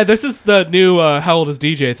this. Yeah, this is the new how old is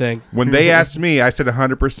DJ thing. When they asked me, I said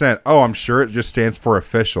 100%. Oh, I'm sure it just stands for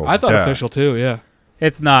official. I thought official too, yeah.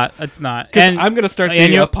 It's not. It's not. And I'm going to start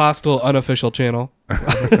the Apostle unofficial channel.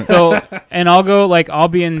 So, and I'll go I'll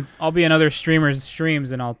be in other streamers'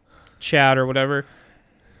 streams and I'll chat or whatever.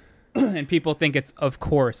 And people think it's of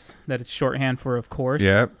course, that it's shorthand for of course.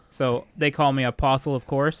 Yep. So they call me Apostle of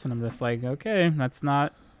course, and I'm just like, okay, that's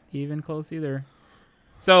not even close either.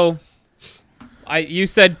 So, you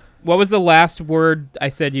said, what was the last word I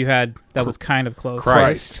said you had that was kind of close?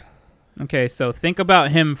 Christ. Okay, so think about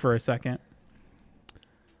him for a second.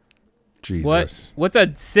 Jesus.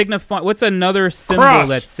 What's another symbol Cross.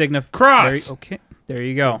 that signifies Cross. There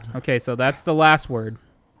you go. Okay, so that's the last word.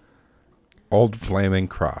 Old flaming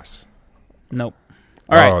cross. Nope.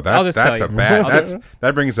 All right, that, I'll just that's tell you. a bad.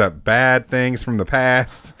 That brings up bad things from the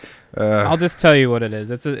past. I'll just tell you what it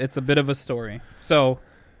is. It's a bit of a story. So,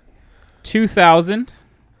 2000,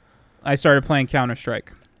 I started playing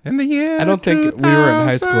Counter-Strike. In the year, I don't think we were in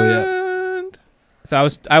high school yet. So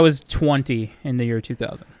I was 20 in the year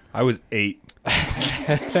 2000. I was 8.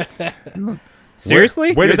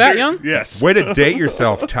 Seriously? Wait, You're that young? Yes. Way to date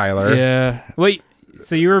yourself, Tyler. Yeah. Wait,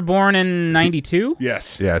 so you were born in 92?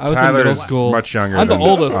 Yes. Yeah, I was in Tyler middle is school. much younger I'm the than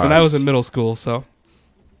oldest, us. and I was in middle school, so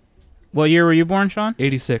What year were you born, Sean?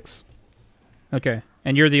 86. Okay.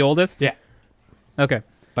 And you're the oldest? Yeah. Okay.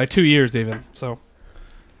 By 2 years even, so.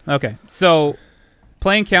 Okay. So,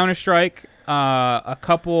 playing Counter-Strike, a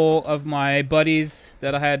couple of my buddies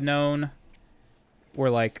that I had known were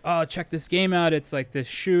like, oh, check this game out. It's like this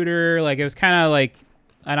shooter. Like, it was kind of like,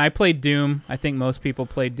 and I played Doom. I think most people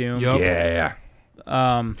played Doom. Yep. Yeah.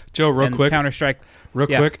 Joe, real quick. Counter-Strike.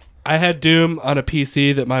 Quick. I had Doom on a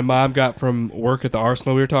PC that my mom got from work at the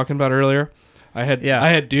Arsenal we were talking about earlier. I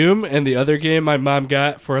had Doom, and the other game my mom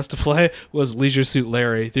got for us to play was Leisure Suit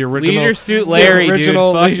Larry, the original Leisure Suit Larry, the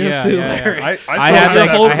original dude. Leisure Suit Larry. I had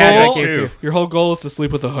that whole for that goal. too. Your whole goal is to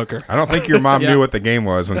sleep with a hooker. I don't think your mom knew what the game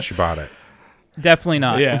was when she bought it. Definitely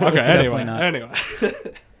not. Yeah. Okay. Definitely Anyway.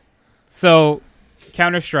 So,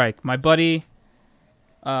 Counter-Strike. My buddy,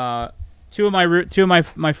 two of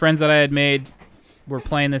my friends that I had made were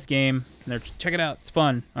playing this game. And they're check it out. It's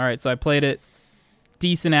fun. All right, so I played it.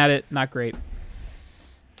 Decent at it, not great,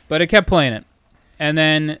 but I kept playing it. And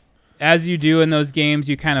then, as you do in those games,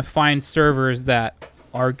 you kind of find servers that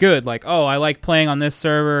are good. Like, oh, I like playing on this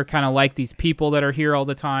server. Kind of like these people that are here all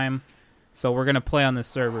the time. So we're gonna play on this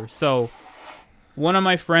server. So one of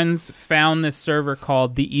my friends found this server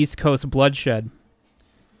called the East Coast Bloodshed.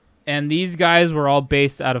 And these guys were all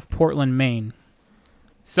based out of Portland, Maine.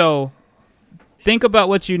 So think about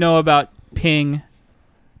what you know about ping.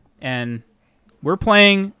 And we're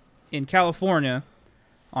playing in California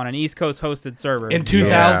on an East Coast hosted server. In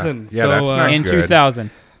 2000. Yeah, so, that's not in good.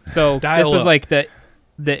 2000. So this Dial was up. like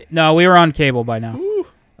no, we were on cable by now.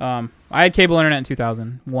 I had cable internet in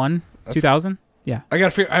 2001, 2000. Yeah. I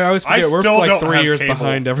always forget we're still like don't 3 have years cable.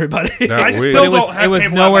 behind everybody. No, I we- still don't have It was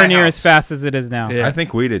cable nowhere at my near house. as fast as it is now. Yeah. I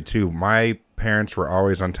think we did too. My parents were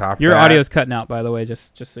always on top of Your that. audio's cutting out, by the way,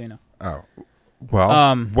 just so you know. Oh.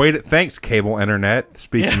 Well, thanks, cable internet.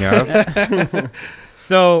 Speaking of.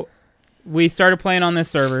 So we started playing on this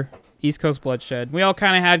server, East Coast Bloodshed. We all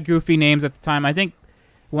kind of had goofy names at the time. I think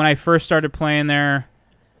when I first started playing there,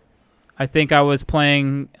 I think I was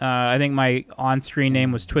playing, I think my on-screen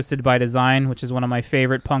name was Twisted by Design, which is one of my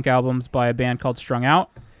favorite punk albums by a band called Strung Out.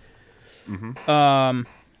 Mm-hmm.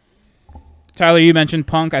 Tyler, you mentioned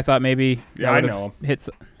punk. I thought maybe Yeah, I know him.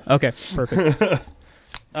 Okay, perfect.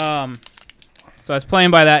 So I was playing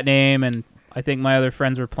by that name, and I think my other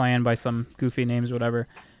friends were playing by some goofy names or whatever.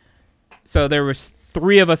 So there was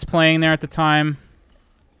 3 of us playing there at the time.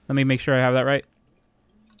 Let me make sure I have that right.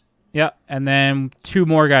 Yeah, and then 2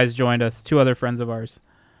 more guys joined us, 2 other friends of ours.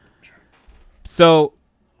 So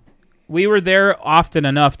we were there often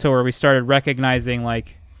enough to where we started recognizing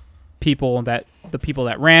like the people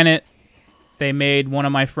that ran it. They made one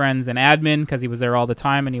of my friends an admin because he was there all the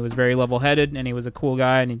time, and he was very level-headed, and he was a cool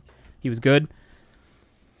guy, and he was good.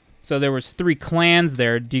 So there was 3 clans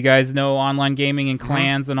there. Do you guys know online gaming and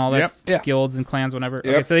clans and all that? Yep. Guilds and clans, whatever.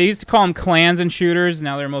 Yep. Okay, so they used to call them clans and shooters.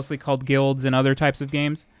 Now they're mostly called guilds and other types of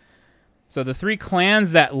games. So the 3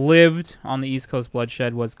 clans that lived on the East Coast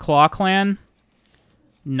Bloodshed was Claw Clan,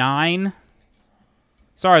 9.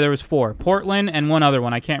 Sorry, there was 4. Portland and one other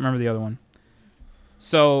one. I can't remember the other one.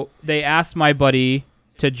 So they asked my buddy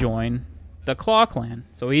to join the Claw Clan.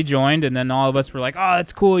 So he joined, and then all of us were like, oh,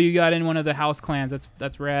 that's cool. You got in one of the house clans.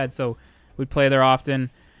 That's rad. So we'd play there often.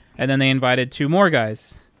 And then they invited 2 more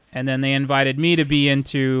guys. and then they invited me to be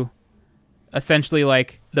into essentially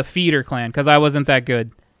like the feeder clan because I wasn't that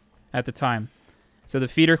good at the time. So the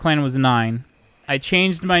feeder clan was 9. I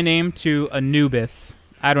changed my name to Anubis.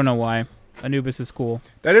 I don't know why. Anubis is cool.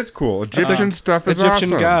 That is cool. Egyptian stuff is Egyptian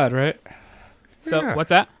awesome. god, right? So Yeah. what's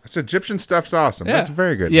that? That's Egyptian stuff's awesome. Yeah. That's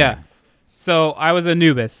very good. Yeah. So I was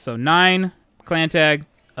Anubis. So 9, clan tag,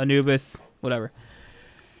 Anubis, whatever.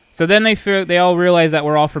 So then they all realized that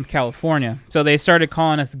we're all from California. So they started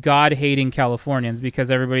calling us God-hating Californians because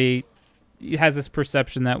everybody has this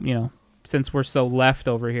perception that, since we're so left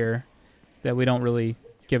over here, that we don't really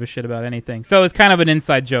give a shit about anything. So it's kind of an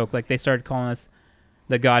inside joke. Like they started calling us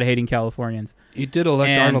the God-hating Californians. You did elect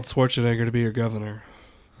And- Arnold Schwarzenegger to be your governor.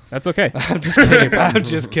 That's okay. I'm just kidding. I'm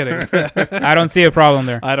just kidding. I don't see a problem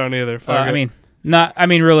there. I don't either. Fuck it. I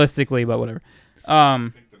mean realistically, but whatever.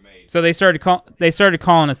 So they started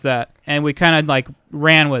calling us that, and we kind of like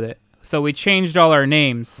ran with it. So we changed all our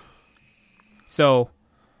names. So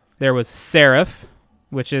there was Seraph,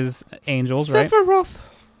 which is angels, right? Sephiroth.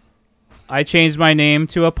 I changed my name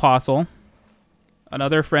to Apostle.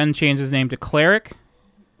 Another friend changed his name to Cleric,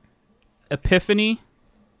 Epiphany,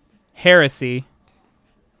 Heresy,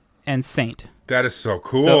 and Saint. That is so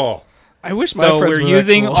cool. So- I wish my So friends we're were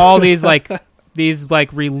using that cool. all these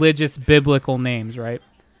religious biblical names, right?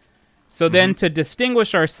 So then to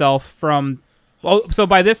distinguish ourselves from so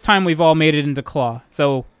by this time we've all made it into Claw.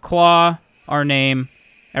 So Claw, our name,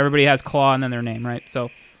 everybody has Claw and then their name, right?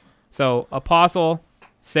 So Apostle,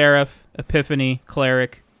 Seraph, Epiphany,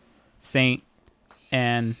 Cleric, Saint,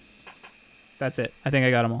 and that's it. I think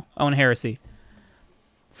I got them all. Oh, and Heresy.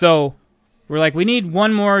 So we're like, we need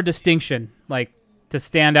one more distinction, like to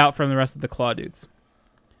stand out from the rest of the Claw dudes.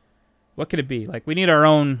 What could it be? Like we need our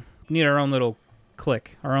own little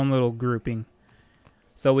clique, our own little grouping.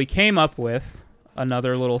 So we came up with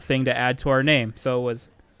another little thing to add to our name. So it was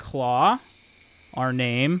Claw, our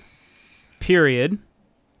name, period,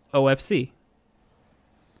 OFC.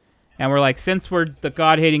 And we're like, since we're the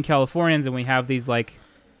God-hating Californians and we have these like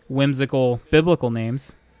whimsical biblical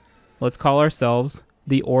names, let's call ourselves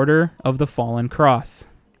the Order of the Fallen Cross.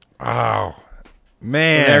 Oh,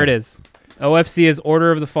 man. So there it is. OFC is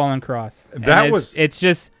Order of the Fallen Cross. And it's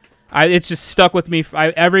just stuck with me.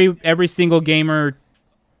 Every single gamer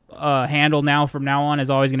handle now from now on is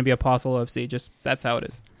always going to be Apostle OFC. Just that's how it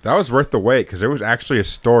is. That was worth the wait because there was actually a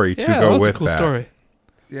story to go that was with a cool that. story.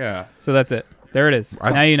 Yeah. So that's it. There it is.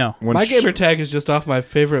 Now you know. When My gamer tag is just off my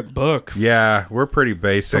favorite book Yeah, we're pretty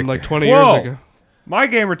basic. from like 20 Whoa. years ago. My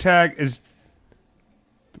gamer tag is,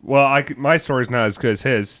 my story's not as good as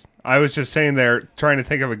his. I was just sitting there trying to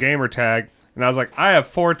think of a gamer tag, and I was like, I have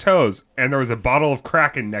 4 toes, and there was a bottle of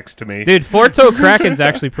Kraken next to me. Dude, 4-toe Kraken's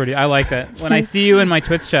actually pretty. I like that. When I see you in my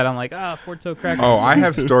Twitch chat, I'm like, 4-toe Kraken. Oh, I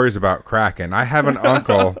have stories about Kraken. I have an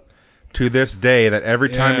uncle to this day that every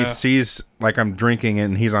time he Yeah. sees like I'm drinking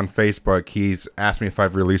and he's on Facebook, he's asked me if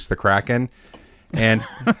I've released the Kraken. And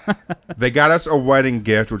they got us a wedding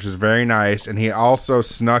gift, which is very nice. And he also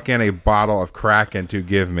snuck in a bottle of Kraken to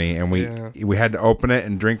give me, and we had to open it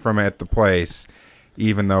and drink from it at the place,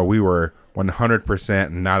 even though we were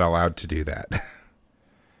 100% not allowed to do that.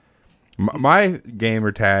 My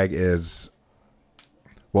gamer tag is,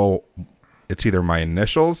 well, it's either my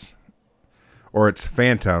initials or it's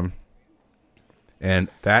Phantom, and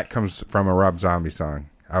that comes from a Rob Zombie song.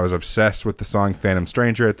 I was obsessed with the song Phantom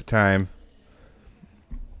Stranger at the time.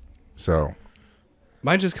 So,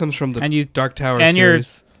 Mine just comes from the And you- Dark Tower and your-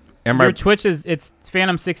 series. and Your Twitch it's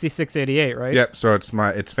Phantom 6688, right? yep. So it's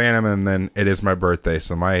Phantom, and then it is my birthday.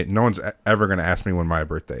 So no one's ever gonna ask me when my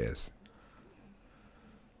birthday is.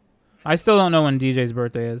 I still don't know when DJ's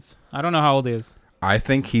birthday is. I don't know how old he is. I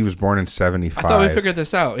think he was born in 75. I thought we figured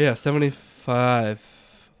this out. Yeah, 75.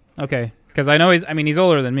 Okay, because I know he's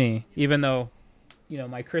older than me, even though,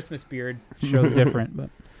 my Christmas beard shows different.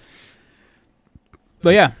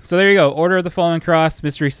 But yeah, so there you go. Order of the Fallen Cross,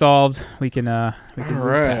 mystery solved. We can All move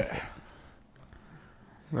right. past it.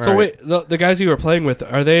 So wait, the guys you were playing with,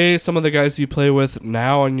 are they some of the guys you play with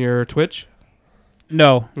now on your Twitch?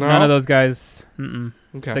 No, No? none of those guys. Mm-mm.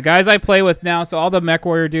 Okay. The guys I play with now, so all the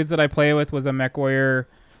MechWarrior dudes that I play with was a MechWarrior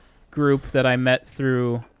group that I met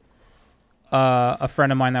through a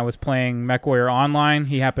friend of mine that was playing MechWarrior online.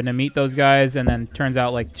 He happened to meet those guys, and then turns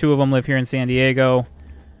out like 2 of them live here in San Diego.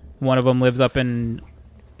 One of them lives up in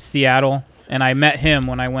Seattle, and I met him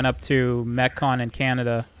when I went up to MechCon in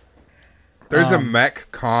Canada. There's a Mech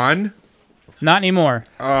Con. Not anymore.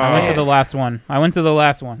 I went to the last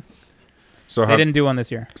one. So They didn't do one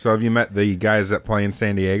this year. So have you met the guys that play in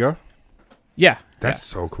San Diego? Yeah. That's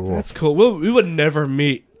so cool. That's cool. We would never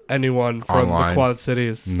meet anyone from Online. the Quad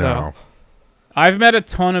Cities. No. I've met a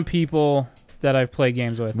ton of people that I've played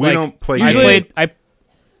games with. We don't play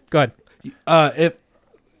Go ahead.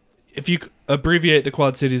 If you abbreviate the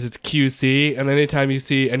Quad Cities, it's QC, and anytime you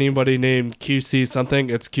see anybody named QC something,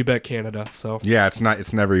 it's Quebec, Canada. So Yeah,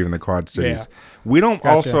 it's never even the Quad Cities. We don't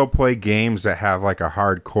also play games that have like a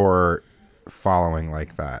hardcore following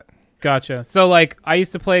like that. Gotcha. So, like, I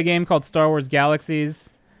used to play a game called Star Wars Galaxies.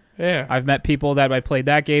 yeah, I've met people that I played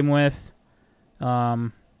that game with.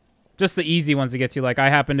 Just the easy ones to get to. Like, I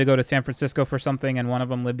happened to go to San Francisco for something, and one of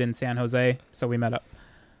them lived in San Jose, so we met up.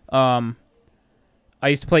 I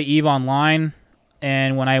used to play EVE Online,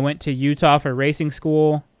 and when I went to Utah for racing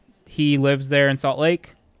school, he lives there in Salt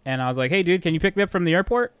Lake, and I was like, hey, dude, can you pick me up from the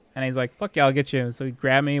airport? And he's like, fuck yeah, I'll get you. So he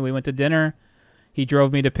grabbed me, we went to dinner. He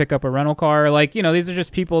drove me to pick up a rental car. Like, you know, these are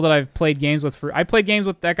just people that I've played games with I played games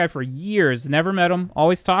with that guy for years, never met him,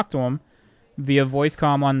 always talked to him via voice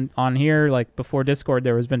comm on here. Like, before Discord,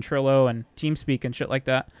 there was Ventrilo and TeamSpeak and shit like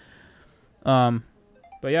that. But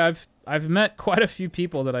yeah, I've met quite a few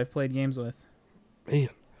people that I've played games with. man.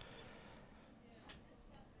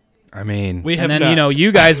 I mean, We have And then, not. you know,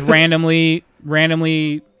 you guys randomly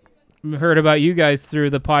heard about you guys through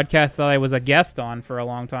the podcast that I was a guest on for a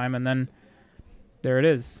long time, and then there it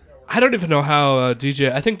is. I don't even know how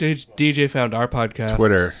DJ. I think DJ found our podcast.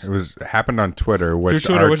 Twitter. It happened on Twitter, which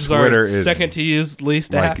Through Twitter, our which is Twitter our is second to use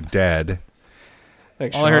least like app. dead.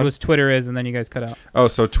 Thanks, All I heard Sean. was Twitter is, and then you guys cut out. Oh,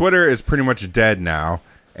 so Twitter is pretty much dead now.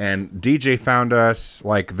 And DJ found us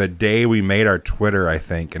like the day we made our Twitter, I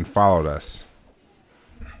think, and followed us.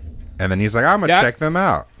 And then he's like, I'm gonna Yeah. check them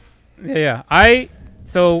out. Yeah. I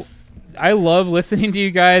love listening to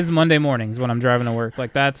you guys Monday mornings when I'm driving to work.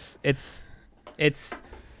 Like, it's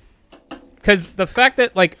because the fact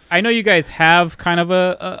that, like, I know you guys have kind of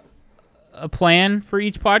a plan for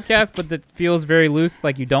each podcast, but that feels very loose.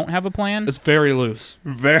 Like, you don't have a plan. It's very loose.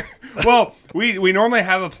 Very well. We normally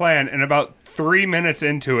have a plan, and about 3 minutes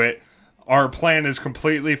into it, our plan is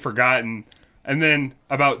completely forgotten. And then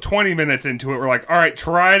about 20 minutes into it, we're like, all right,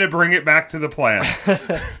 try to bring it back to the plan.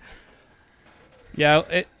 Yeah,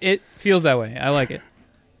 it feels that way. I like it.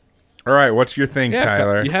 All right, what's your thing, Yeah,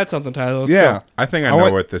 Tyler? you had something, Tyler. Let's Yeah. go. I think I I know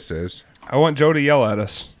want- what this is. I want Joe to yell at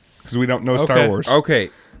us because we don't know Star Okay. Wars. Okay,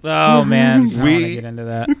 Oh man, I don't want We- to get into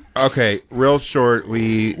that. okay, real short.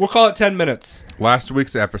 We'll call it 10 minutes. Last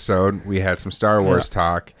week's episode, we had some Star Wars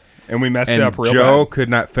talk, And we messed and it up real Joe bad. could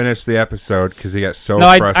not finish the episode because he got so No,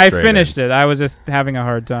 I frustrated. finished it. I was just having a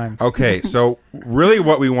hard time. Okay, so really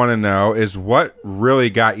what we want to know is what really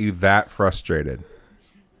got you that frustrated?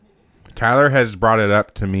 Tyler has brought it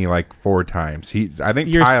up to me like 4 times. I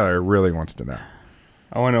think You're Tyler really wants to know.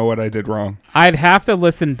 I want to know what I did wrong. I'd have to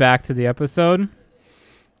listen back to the episode,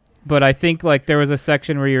 but I think like there was a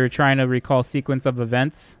section where you were trying to recall sequence of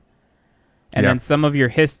events, and Yeah. then some of your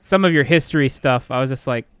history stuff. I was just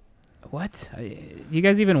like, "What? You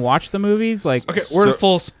guys even watch the movies?" Like, Okay, we're in So-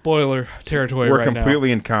 full spoiler territory We're right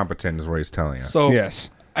completely incompetent is what he's telling now. us. So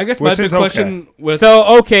Yes. I guess my Which big is okay. question with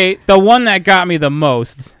so okay, the one that got me the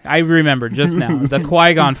most, I remember just now, the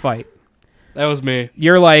Qui-Gon fight. that was me.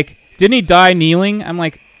 You're like, didn't he die kneeling? I'm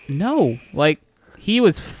like, no, like he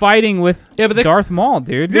was fighting with Yeah, but they- Darth Maul,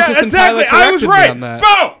 dude. Yeah, Lucas and exactly. Tyler I was corrected me right. on that.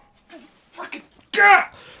 Boom! Fucking God!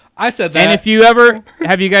 I said that. And if you ever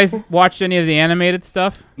have you guys watched any of the animated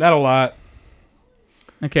stuff? Not a lot.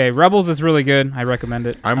 Okay, Rebels is really good. I recommend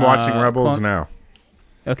it. I'm watching Rebels Clone- now.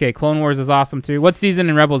 Okay, Clone Wars is awesome too. What season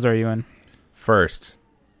in Rebels are you in? First.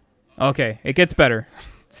 Okay, it gets better.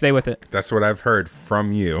 Stay with it. That's what I've heard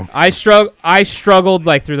from you. I struggled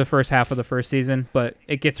like through the first half of the first season, but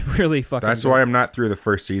it gets really fucking That's good. why I'm not through the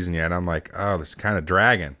first season yet. I'm like, oh, this is kind of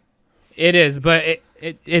dragging. It is, but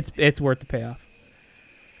it's worth the payoff.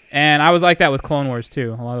 And I was like that with Clone Wars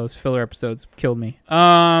too. A lot of those filler episodes killed me.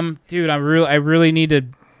 Dude, I really need to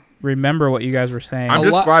remember what you guys were saying. I'm A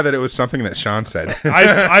just lot- glad that it was something that Sean said.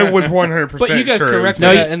 I was 100% But you guys sure. corrected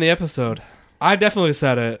No, that in the episode. I definitely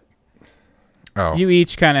said it. Oh, You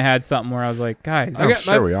each kind of had something where I was like, guys, I'm Okay,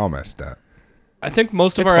 sure we all messed up. I think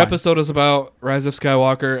most of It's our fine. episode is about Rise of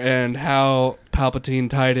Skywalker and how Palpatine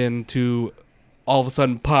tied into all of a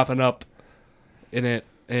sudden popping up in it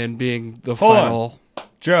and being the Hold on. final.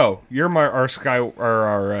 Joe, you're our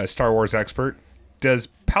Star Wars expert. Does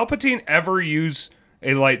Palpatine ever use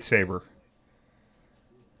a lightsaber?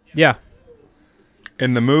 yeah,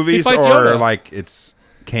 In the movies, fights or Yoda. like it's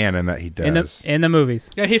canon that he does? in the movies,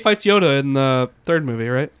 Yeah, he fights Yoda in the third movie,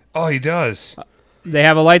 right? Oh, he does. they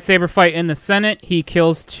have a lightsaber fight in the Senate. He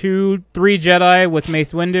kills 3 Jedi with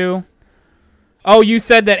Mace Windu. Oh, you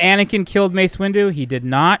said that Anakin killed Mace Windu? He did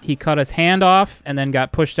not. He cut his hand off and then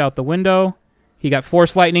got pushed out the window. He got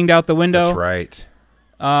Force lightninged out the window. That's right.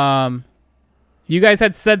 You guys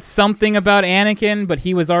had said something about Anakin, but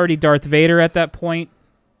he was already Darth Vader at that point.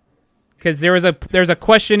 Because there's a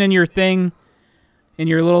question in your thing, in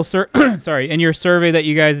your little in your survey that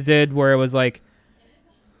you guys did, where it was like,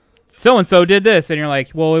 so and so did this, and you're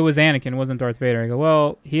like, well, it was Anakin, it wasn't Darth Vader. I go,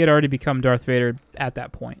 well, he had already become Darth Vader at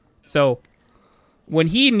that point. So when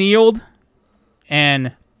he kneeled,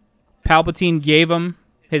 and Palpatine gave him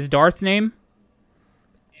his Darth name,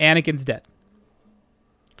 Anakin's dead.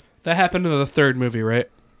 That happened in the third movie, right?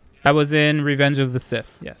 That was in Revenge of the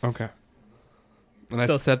Sith, yes. Okay. And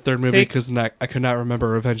So I said third movie because I could not remember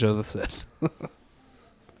Revenge of the Sith.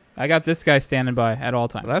 I got this guy standing by at all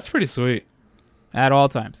times. That's pretty sweet. At all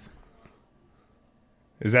times.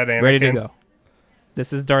 Is that Anakin? Ready to go.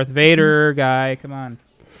 This is Darth Vader, guy. Come on.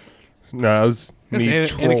 No, it was me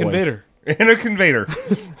It's trolling. Anakin Vader. Anakin Vader.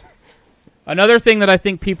 Another thing that I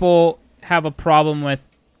think people have a problem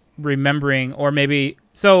with remembering, or maybe...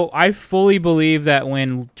 So I fully believe that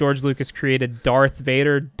when George Lucas created Darth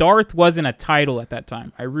Vader, Darth wasn't a title at that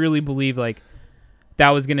time. I really believe like that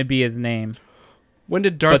was going to be his name. When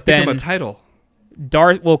did Darth But become then- a title?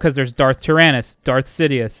 Because there's Darth Tyrannus, Darth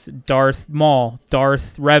Sidious, Darth Maul,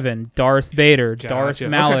 Darth Revan, Darth Vader, Darth Gotcha.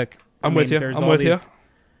 Malak. Okay. I'm with you. there's I'm all with you. these-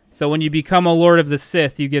 So when you become a Lord of the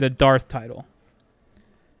Sith, you get a Darth title.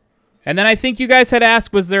 And then I think you guys had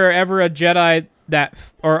asked, was there ever a Jedi a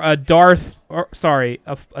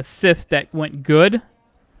Sith that went good?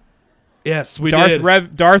 Yes, we Darth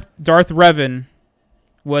did. Darth Revan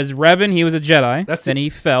was Revan. He was a Jedi. That's then he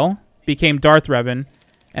fell, became Darth Revan,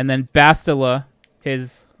 and then Bastila,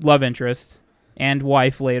 his love interest and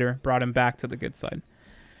wife later, brought him back to the good side.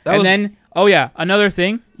 Then, another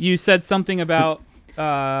thing. You said something about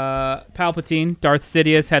Palpatine. Darth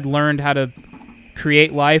Sidious had learned how to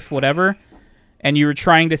create life, whatever. And you were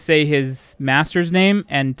trying to say his master's name,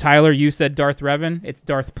 and Tyler, you said Darth Revan. It's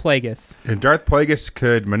Darth Plagueis. And Darth Plagueis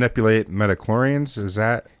could manipulate midichlorians. Is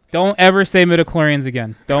that? Don't ever say midichlorians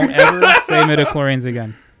again. Don't ever say midichlorians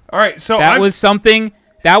again. All right, so That was something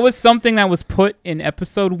that was put in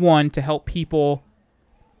episode 1 to help people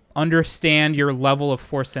understand your level of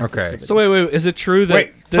force sensitivity. Okay. So wait. Is it true that...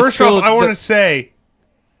 Wait, first off, I want to say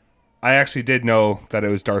I actually did know that it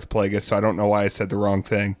was Darth Plagueis, so I don't know why I said the wrong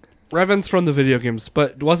thing. Revan's from the video games,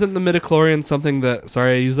 but wasn't the midichlorian something that...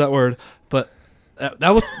 Sorry, I used that word, but that's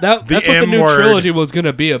what the new M-word. trilogy was going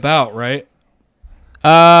to be about, right?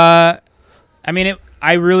 I mean,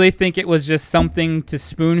 I really think it was just something to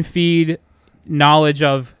spoon feed knowledge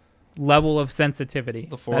of level of sensitivity.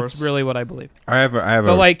 The Force. That's really what I believe. I have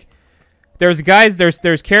So a, like, there's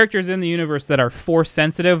characters in the universe that are force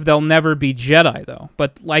sensitive. They'll never be Jedi though.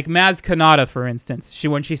 But like Maz Kanata, for instance,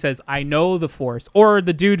 when she says, "I know the Force," or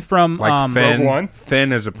the dude from like Finn. Rogue One?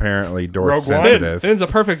 Finn is apparently Darth Rogue One? sensitive. Finn's a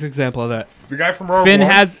perfect example of that. The guy from Rogue Finn One?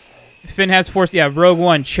 has Force. Yeah, Rogue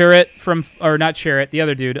One. Chirrut from, or not Chirrut, the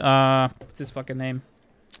other dude. What's his fucking name?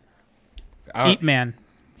 Eat Man.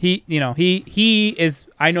 He is.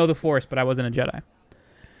 I know the Force, but I wasn't a Jedi.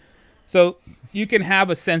 So you can have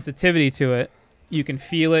a sensitivity to it. You can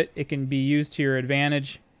feel it. It can be used to your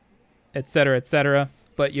advantage, etc., etc.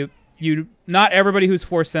 But you not everybody who's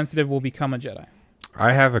Force sensitive will become a Jedi.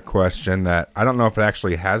 I have a question that I don't know if it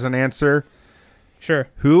actually has an answer. Sure.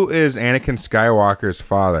 Who is Anakin Skywalker's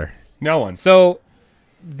father? No one. So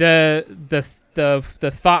the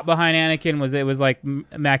thought behind Anakin was it was like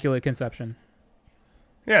immaculate conception.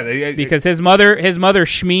 Yeah, Because his mother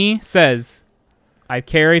Shmi says, "I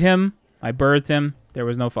carried him, I birthed him. There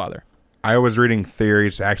was no father." I was reading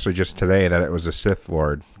theories actually just today that it was a Sith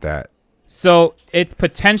Lord that. So it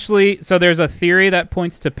potentially. So there's a theory that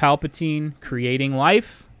points to Palpatine creating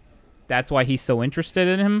life. That's why he's so interested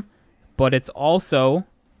in him. But it's also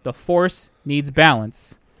the Force needs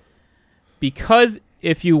balance. Because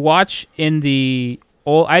if you watch in the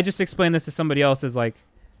old, I just explained this to somebody else as like,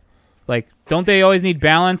 don't they always need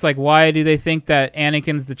balance? Like, why do they think that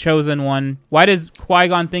Anakin's the chosen one? Why does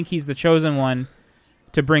Qui-Gon think he's the chosen one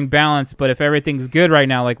to bring balance? But if everything's good right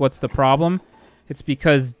now, like, what's the problem? It's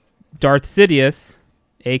because Darth Sidious,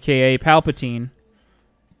 a.k.a. Palpatine,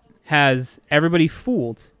 has everybody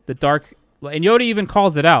fooled. The dark... And Yoda even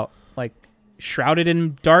calls it out. Like, shrouded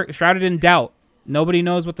in doubt. Nobody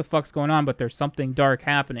knows what the fuck's going on, but there's something dark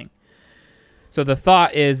happening. So the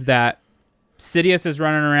thought is that Sidious is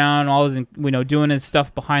running around, doing his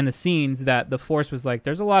stuff behind the scenes, that the Force was like,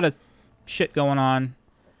 there's a lot of shit going on.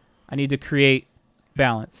 I need to create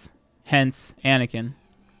balance. Hence, Anakin.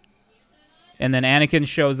 And then Anakin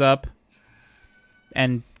shows up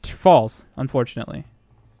and falls, unfortunately.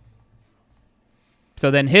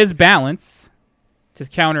 So then his balance, to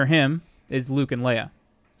counter him, is Luke and Leia.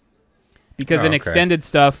 Because in extended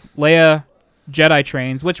stuff, Leia Jedi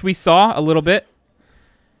trains, which we saw a little bit.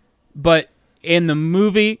 But in the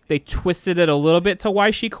movie, they twisted it a little bit to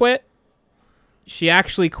why she quit. She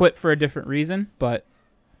actually quit for a different reason, but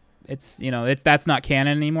that's not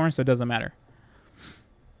canon anymore, so it doesn't matter.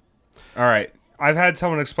 All right. I've had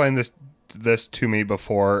someone explain this to me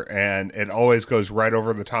before, and it always goes right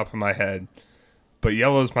over the top of my head. But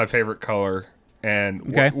yellow is my favorite color.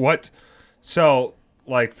 And Okay. So,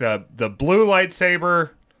 like, the blue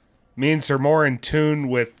lightsaber means they're more in tune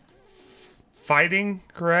with fighting,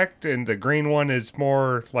 correct? And the green one is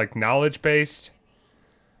more, like, knowledge-based?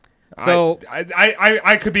 So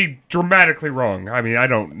I could be dramatically wrong. I mean, I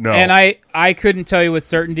don't know. And I couldn't tell you with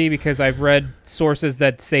certainty because I've read sources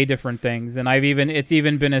that say different things, and it's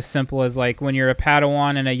even been as simple as like when you're a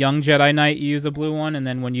Padawan and a young Jedi Knight, you use a blue one, and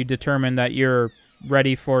then when you determine that you're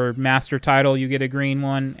ready for Master title, you get a green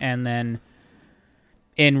one, and then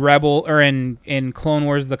in Rebel or in Clone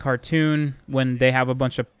Wars the cartoon, when they have a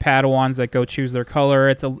bunch of Padawans that go choose their color,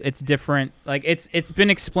 it's different. Like it's been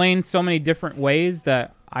explained so many different ways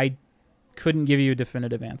that I couldn't give you a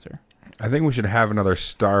definitive answer. I think we should have another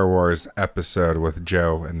Star Wars episode with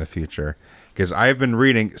Joe in the future, because I've been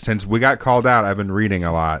reading since we got called out. I've been reading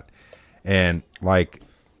a lot, and like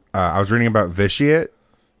I was reading about Vitiate.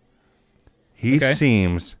 He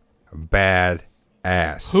seems bad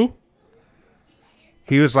ass. Who?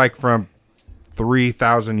 He was like from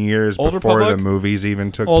 3,000 years Old before Republic? the movies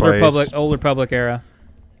even took Old place. Republic era.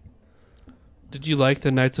 Did you like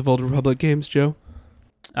the Knights of Old Republic games, Joe?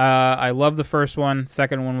 I love the first one.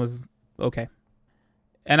 Second one was okay.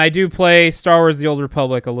 And I do play Star Wars The Old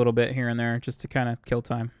Republic a little bit here and there just to kind of kill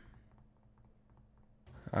time.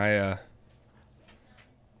 I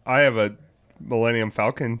have a Millennium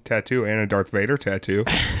Falcon tattoo and a Darth Vader tattoo.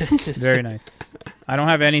 Very nice. I don't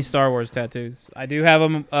have any Star Wars tattoos. I do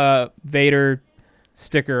have a Vader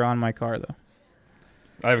sticker on my car, though.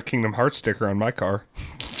 I have a Kingdom Hearts sticker on my car.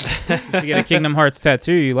 If you get a Kingdom Hearts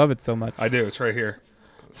tattoo, you love it so much. I do. It's right here.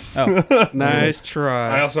 Oh, Nice I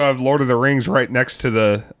try. also have Lord of the Rings right next to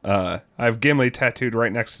the... I have Gimli tattooed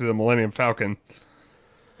right next to the Millennium Falcon.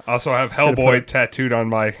 I also have Hellboy tattooed on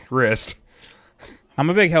my wrist.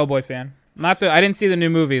 I'm a big Hellboy fan. I didn't see the new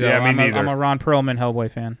movie though. Yeah, me neither. I'm a Ron Perlman Hellboy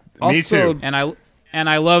fan, Me too. and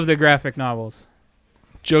I love the graphic novels.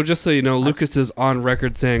 Joe, just so you know, Lucas is on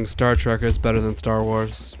record saying Star Trek is better than Star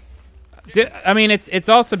Wars. I mean, it's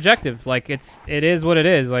all subjective. Like it is what it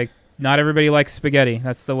is. Like not everybody likes spaghetti.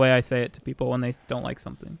 That's the way I say it to people when they don't like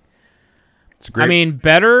something. It's great. I mean,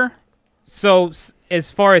 better. So as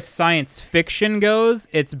far as science fiction goes,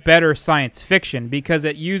 it's better science fiction because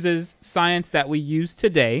it uses science that we use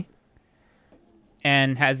today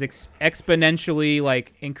and has exponentially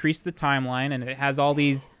like increased the timeline, and it has all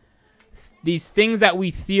these things that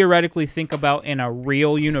we theoretically think about in a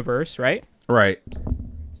real universe, right? right.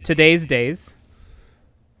 Today's days.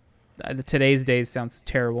 Today's days sounds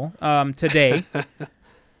terrible. Today,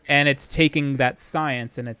 and it's taking that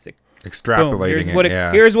science and it's Extrapolating boom, here's it. what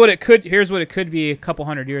Yeah. here's what it could be a couple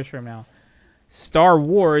hundred years from now. Star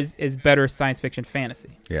Wars is better science fiction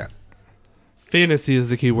fantasy. yeah. Fantasy is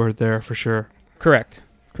the key word there for sure. Correct.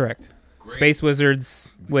 Space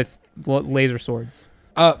wizards with laser swords.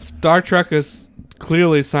 Star Trek is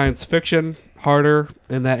clearly science fiction, harder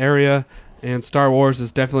in that area, and Star Wars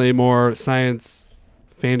is definitely more science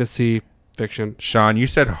fantasy fiction. Sean, you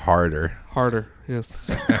said harder. Harder,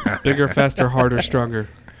 yes. Bigger, faster, harder, stronger.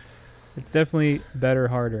 It's definitely better,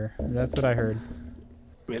 harder. That's what I heard.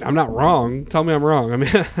 I mean, I'm not wrong. Tell me I'm wrong. I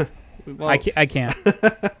mean, well, I can't.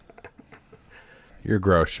 You're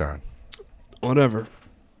gross, Sean. whatever.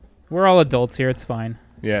 We're all adults here. It's fine.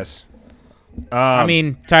 Yes. I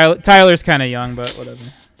mean, Tyler's kind of young, but whatever.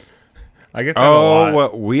 I get that a lot.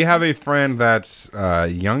 Well, we have a friend that's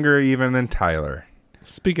younger even than Tyler.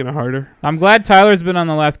 Speaking of harder, I'm glad Tyler's been on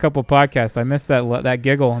the last couple podcasts. I missed that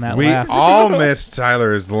giggle and that We laugh. all missed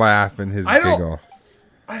Tyler's laugh and his giggle.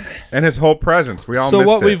 And his whole presence. We all so missed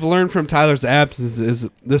what it. we've learned from Tyler's absence is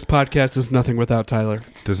this podcast is nothing without Tyler.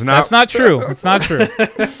 Does not. That's not true. It's not true.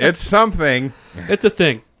 It's something. It's a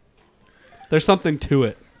thing. There's something to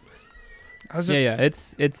it. Yeah.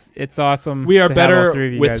 It's awesome. We are to have all better three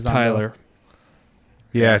of you with guys on, Tyler.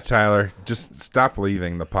 Yeah, Tyler, just stop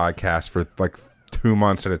leaving the podcast for like 2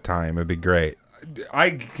 months at a time. It'd be great.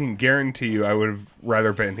 I can guarantee you I would have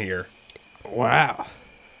rather been here. Wow.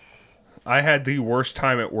 I had the worst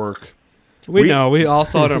time at work. We know. We all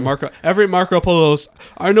saw it on Marco. Every Marco Polo's.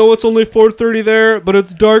 I know it's only 4:30 there, but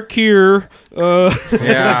it's dark here. Yeah,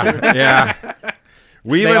 yeah.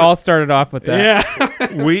 They all started off with that.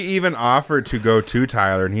 Yeah. We even offered to go to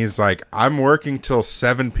Tyler, and he's like, I'm working till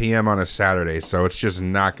 7 p.m. on a Saturday, so it's just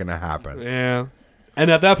not going to happen. Yeah. And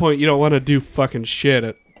at that point, you don't want to do fucking shit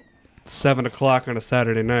at 7 o'clock on a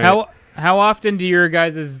Saturday night. How often do your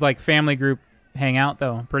guys' like family group hang out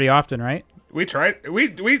though? Pretty often, right? We tried.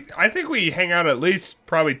 I think we hang out at least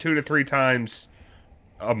probably 2 to 3 times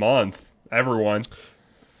a month. Everyone.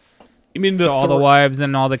 You mean So all the wives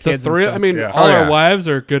and all the kids. three? and stuff. I mean, Yeah. all Oh, yeah. our wives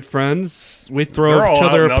are good friends. We They're throw all each out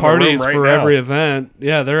other in another parties room right for now. every event.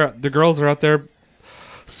 Yeah, the girls are out there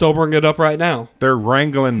sobering it up right now. They're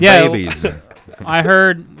wrangling Yeah. babies. I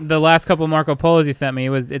heard the last couple Marco Polos you sent me.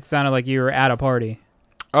 It sounded like you were at a party.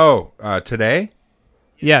 Oh, today?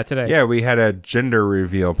 Yeah, today. Yeah, we had a gender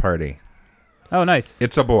reveal party. Oh, nice.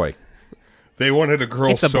 It's a boy. They wanted a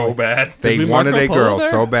girl It's a so boy. bad. They we wanted Marco a Polo girl there?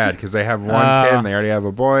 so bad because they have one kid and they already have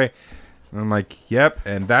a boy. And I'm like, yep.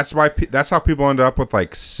 And that's why that's how people end up with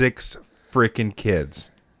like 6 freaking kids.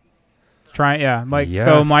 Yeah. Yeah.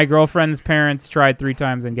 So my girlfriend's parents tried 3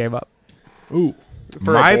 times and gave up. Ooh.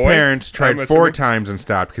 For a My boy, parents tried I'm 4 assuming? times and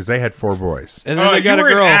stopped because they had 4 boys. And then they got you a were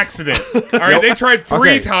girl. an accident. All right, they tried 3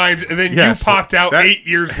 Okay. times, and then Yes. you popped out That- 8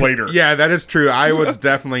 years later. Yeah, that is true. I was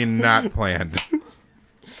definitely not planned.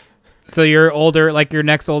 So your older, like your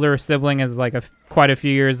next older sibling is like quite a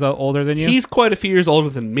few years older than you? He's quite a few years older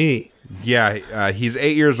than me. Yeah, he's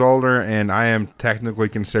 8 years older, and I am technically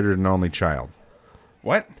considered an only child.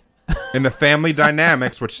 What? In the family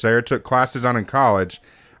dynamics, which Sarah took classes on in college,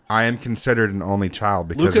 I am considered an only child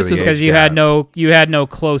because Lucas of the is- because age you had gap. no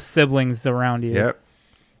close siblings around you. Yep.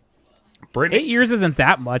 8 Brittany, years isn't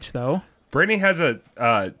that much though. Brittany has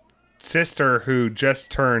a sister who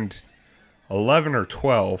just turned 11 or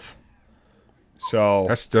 12. So,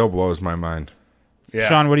 That still blows my mind. yeah.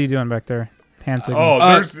 Sean, what are you doing back there? Hand signals.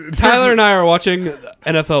 Oh, there's Tyler and I are watching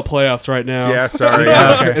NFL playoffs right now. Yeah, sorry.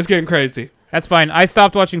 Okay. It's getting crazy. That's fine. I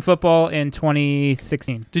stopped watching football in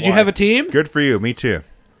 2016. Did you Why? have a team? Good for you. Me too.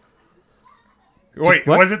 Wait,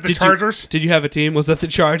 What? was it the Did Chargers? Did you have a team? Was that the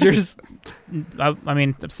Chargers? I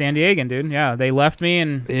mean, San Diego, dude. Yeah, they left me,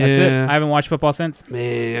 and that's it. Yeah. I haven't watched football since.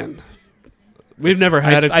 Man. We've never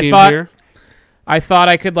had a I team thought- here. I thought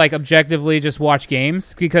I could like objectively just watch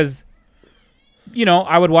games because,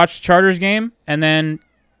 I would watch the Chargers game and then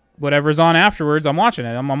whatever's on afterwards, I'm watching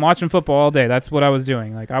it. I'm watching football all day. That's what I was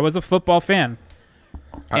doing. Like I was a football fan,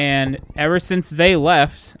 and ever since they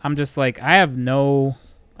left, I'm just like I have no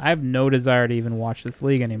desire to even watch this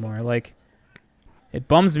league anymore. Like it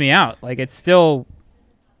bums me out. Like it's still.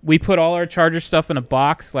 We put all our Chargers stuff in a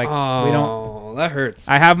box. Like we don't. Oh, that hurts.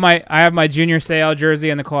 I have my Junior Seau jersey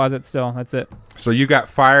in the closet still. That's it. So you got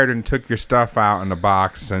fired and took your stuff out in the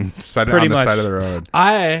box and set it Pretty on the much. side of the road.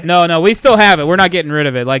 No, we still have it. We're not getting rid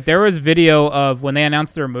of it. Like there was video of when they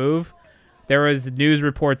announced their move. There was news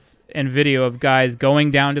reports and video of guys going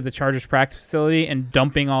down to the Chargers practice facility and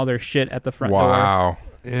dumping all their shit at the front door Wow.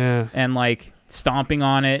 Yeah. and like stomping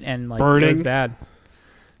on it and like Burning? it was bad.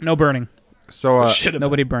 No burning. So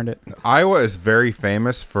Nobody burned it. Iowa is very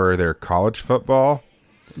famous for their college football.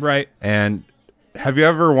 Right. And have you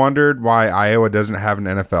ever wondered why Iowa doesn't have an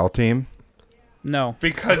NFL team? No.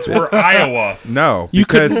 Because we're Iowa. No, You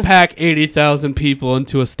because couldn't pack 80,000 people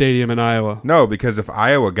into a stadium in Iowa. no, because if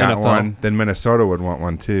Iowa got NFL. one, then Minnesota would want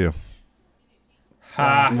one too.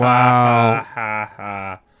 Ha, Wow. ha,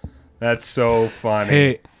 ha. That's so funny.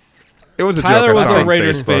 Hey, It was a Tyler joke. I was saw a on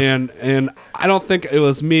Raiders Facebook. fan, and I don't think it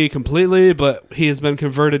was me completely, but he has been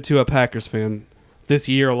converted to a Packers fan this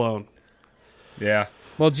year alone. Yeah,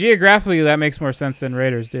 Well, geographically, that makes more sense than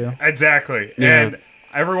Raiders do. exactly. Yeah. And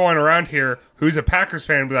everyone around here who's a Packers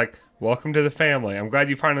fan will be like, welcome to the family. I'm glad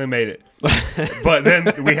you finally made it. But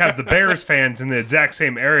then we have the Bears fans in the exact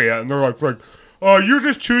same area, and they're like, oh, you're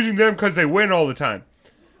just choosing them because they win all the time.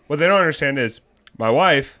 What they don't understand is my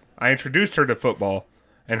wife, I introduced her to football,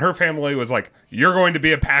 and her family was like, you're going to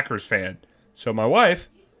be a Packers fan. So my wife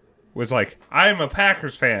was like, I'm a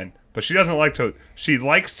Packers fan, but she doesn't like to, she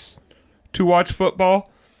likes to watch football.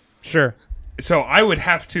 Sure. So I would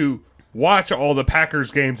have to watch all the Packers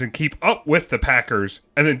games and keep up with the Packers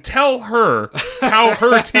and then tell her how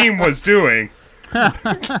her team was doing.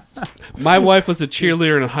 My wife was a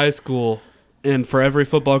cheerleader in high school, and for every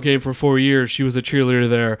football game for 4 years, she was a cheerleader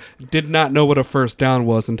there. Did not know what a first down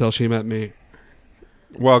was until she met me.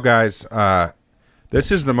 Well, guys,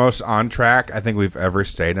 this is the most on track I think we've ever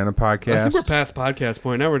stayed in a I think we're podcast. past podcast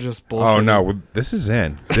point. Now we're just bullshitting. Oh no, this is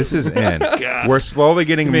in. This is in. We're slowly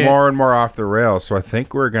getting It's gonna be- more and more off the rails, so I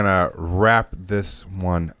think we're gonna wrap this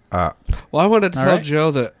one up. Well, I wanted to All tell right.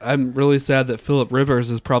 Joe that I'm really sad that Phillip Rivers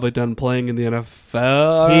is probably done playing in the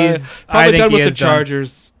NFL. He's- probably I think done he with is the done.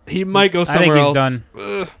 Chargers. He might go I somewhere think he's else. done.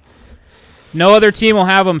 Ugh. No other team will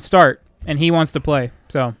have him start, and he wants to play.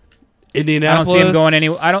 So I don't Indianapolis. see him going any.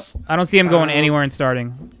 I don't see him going anywhere and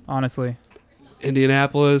starting. Honestly.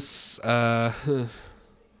 Indianapolis. Oh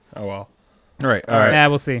well. All right. All right. Yeah,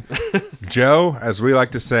 we'll see. Joe, as we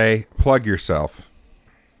like to say, plug yourself.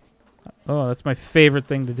 Oh, that's my favorite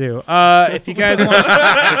thing to do. If you guys want,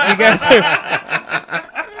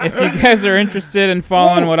 if you guys are interested in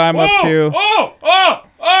following what I'm up to,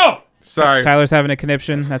 Sorry. Tyler's having a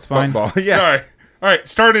conniption. That's fine. Football. Yeah. Sorry. All right.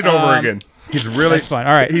 Start it over again. He's really. That's fine.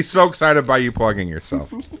 All right. He's so excited by you plugging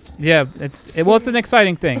yourself. Yeah, it's an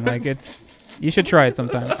exciting thing. Like you should try it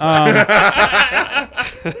sometime.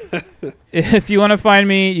 If you want to find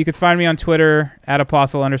me, you can find me on Twitter at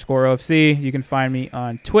 @apostle_OFC. You can find me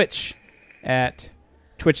on Twitch at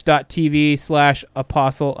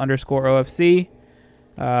twitch.tv/apostle_OFC.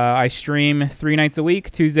 I stream 3 nights a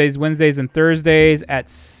week, Tuesdays, Wednesdays, and Thursdays at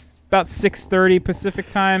about 6:30 Pacific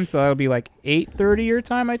time. So that'll be like 8:30 your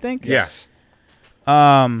time, I think. Yes.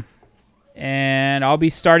 And I'll be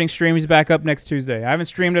starting streams back up next Tuesday. I haven't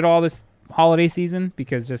streamed at all this holiday season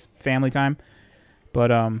because just family time. But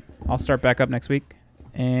I'll start back up next week.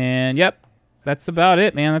 And yep, that's about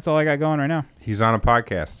it, man. That's all I got going right now. He's on a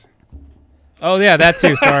podcast. Oh yeah, that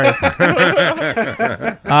too. Sorry.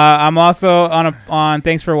 I'm also on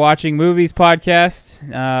Thanks for Watching Movies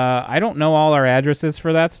podcast. I don't know all our addresses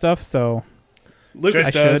for that stuff, so Lucas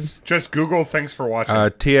I does. Just Google. Thanks for watching.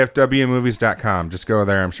 TFWmovies.com. Just go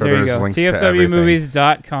there. I'm sure there you there's go. links to everything.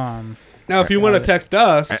 TFWmovies.com. Now, if you want to text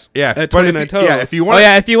us Yeah. at but 29 Toes. Yeah. If you Oh want.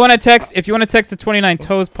 yeah, if you want to text the 29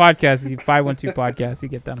 Toes podcast, 512 podcast, you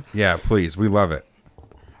get them. Yeah. Please. We love it.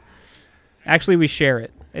 Actually, we share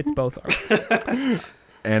it. It's both ours.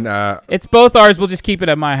 And It's both ours. We'll just keep it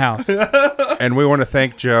at my house. and we want to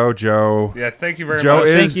thank Joe. Joe. yeah. Thank you very Joe much.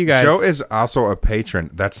 is Thank you, guys. Joe is also a patron.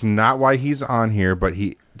 That's not why he's on here, but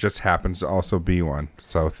he just happens to also be one.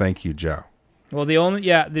 So thank you, Joe. Well, the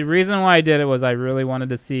reason why I did it was I really wanted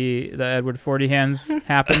to see the Edward 40 hands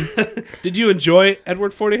happen. Did you enjoy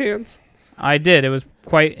Edward 40 Hands? I did. It was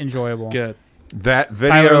quite enjoyable. Good. That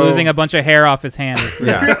video. Tyler losing a bunch of hair off his hand.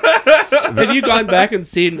 Yeah. Have you gone back and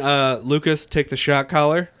seen Lucas take the shot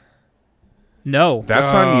collar? No.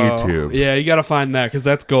 That's on YouTube. Yeah, you got to find that because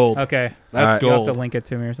that's gold. Okay. That's You'll have to gold. link it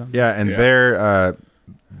to me or something. Yeah, and Yeah.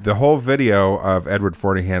 the whole video of Edward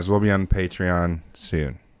 40 Hands will be on Patreon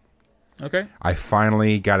soon. Okay. I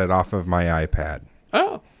finally got it off of my iPad.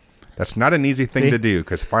 Oh. That's not an easy thing See? to do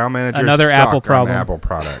because file managers Another suck Apple on problem. Apple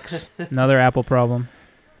products. Another Apple problem.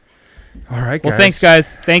 All right, guys. Well, thanks,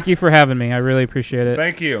 guys. Thank you for having me. I really appreciate it.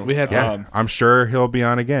 Thank you. We had Yeah, I'm sure he'll be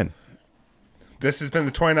on again. This has been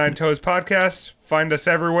the 29 Toes podcast. Find us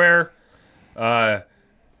everywhere.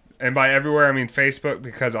 And by everywhere, I mean Facebook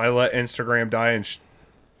because I let Instagram die. And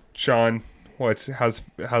Sean,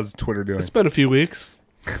 how's Twitter doing? It's been a few weeks.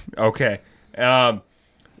 Okay. I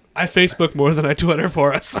Facebook more than I Twitter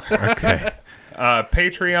for us. Okay.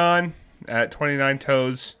 Patreon at 29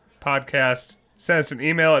 Toes podcast. Send us an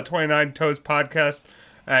email at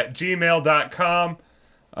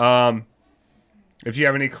 29toespodcast@gmail.com. If you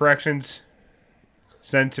have any corrections,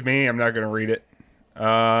 send to me. I'm not going to read it.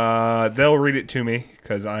 They'll read it to me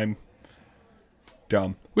because I'm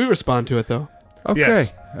dumb. We respond to it, though. Okay.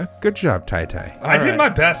 Yes. Good job, Tai Tai. I did my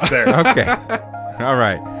best there. Okay. All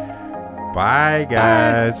right. Bye,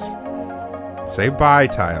 guys. Say bye,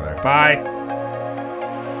 Tyler. Bye.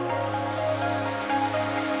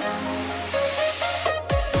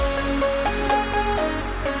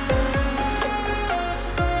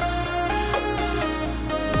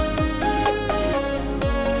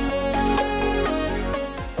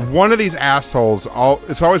 One of these assholes,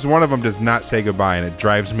 it's always one of them does not say goodbye, and it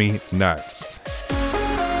drives me nuts.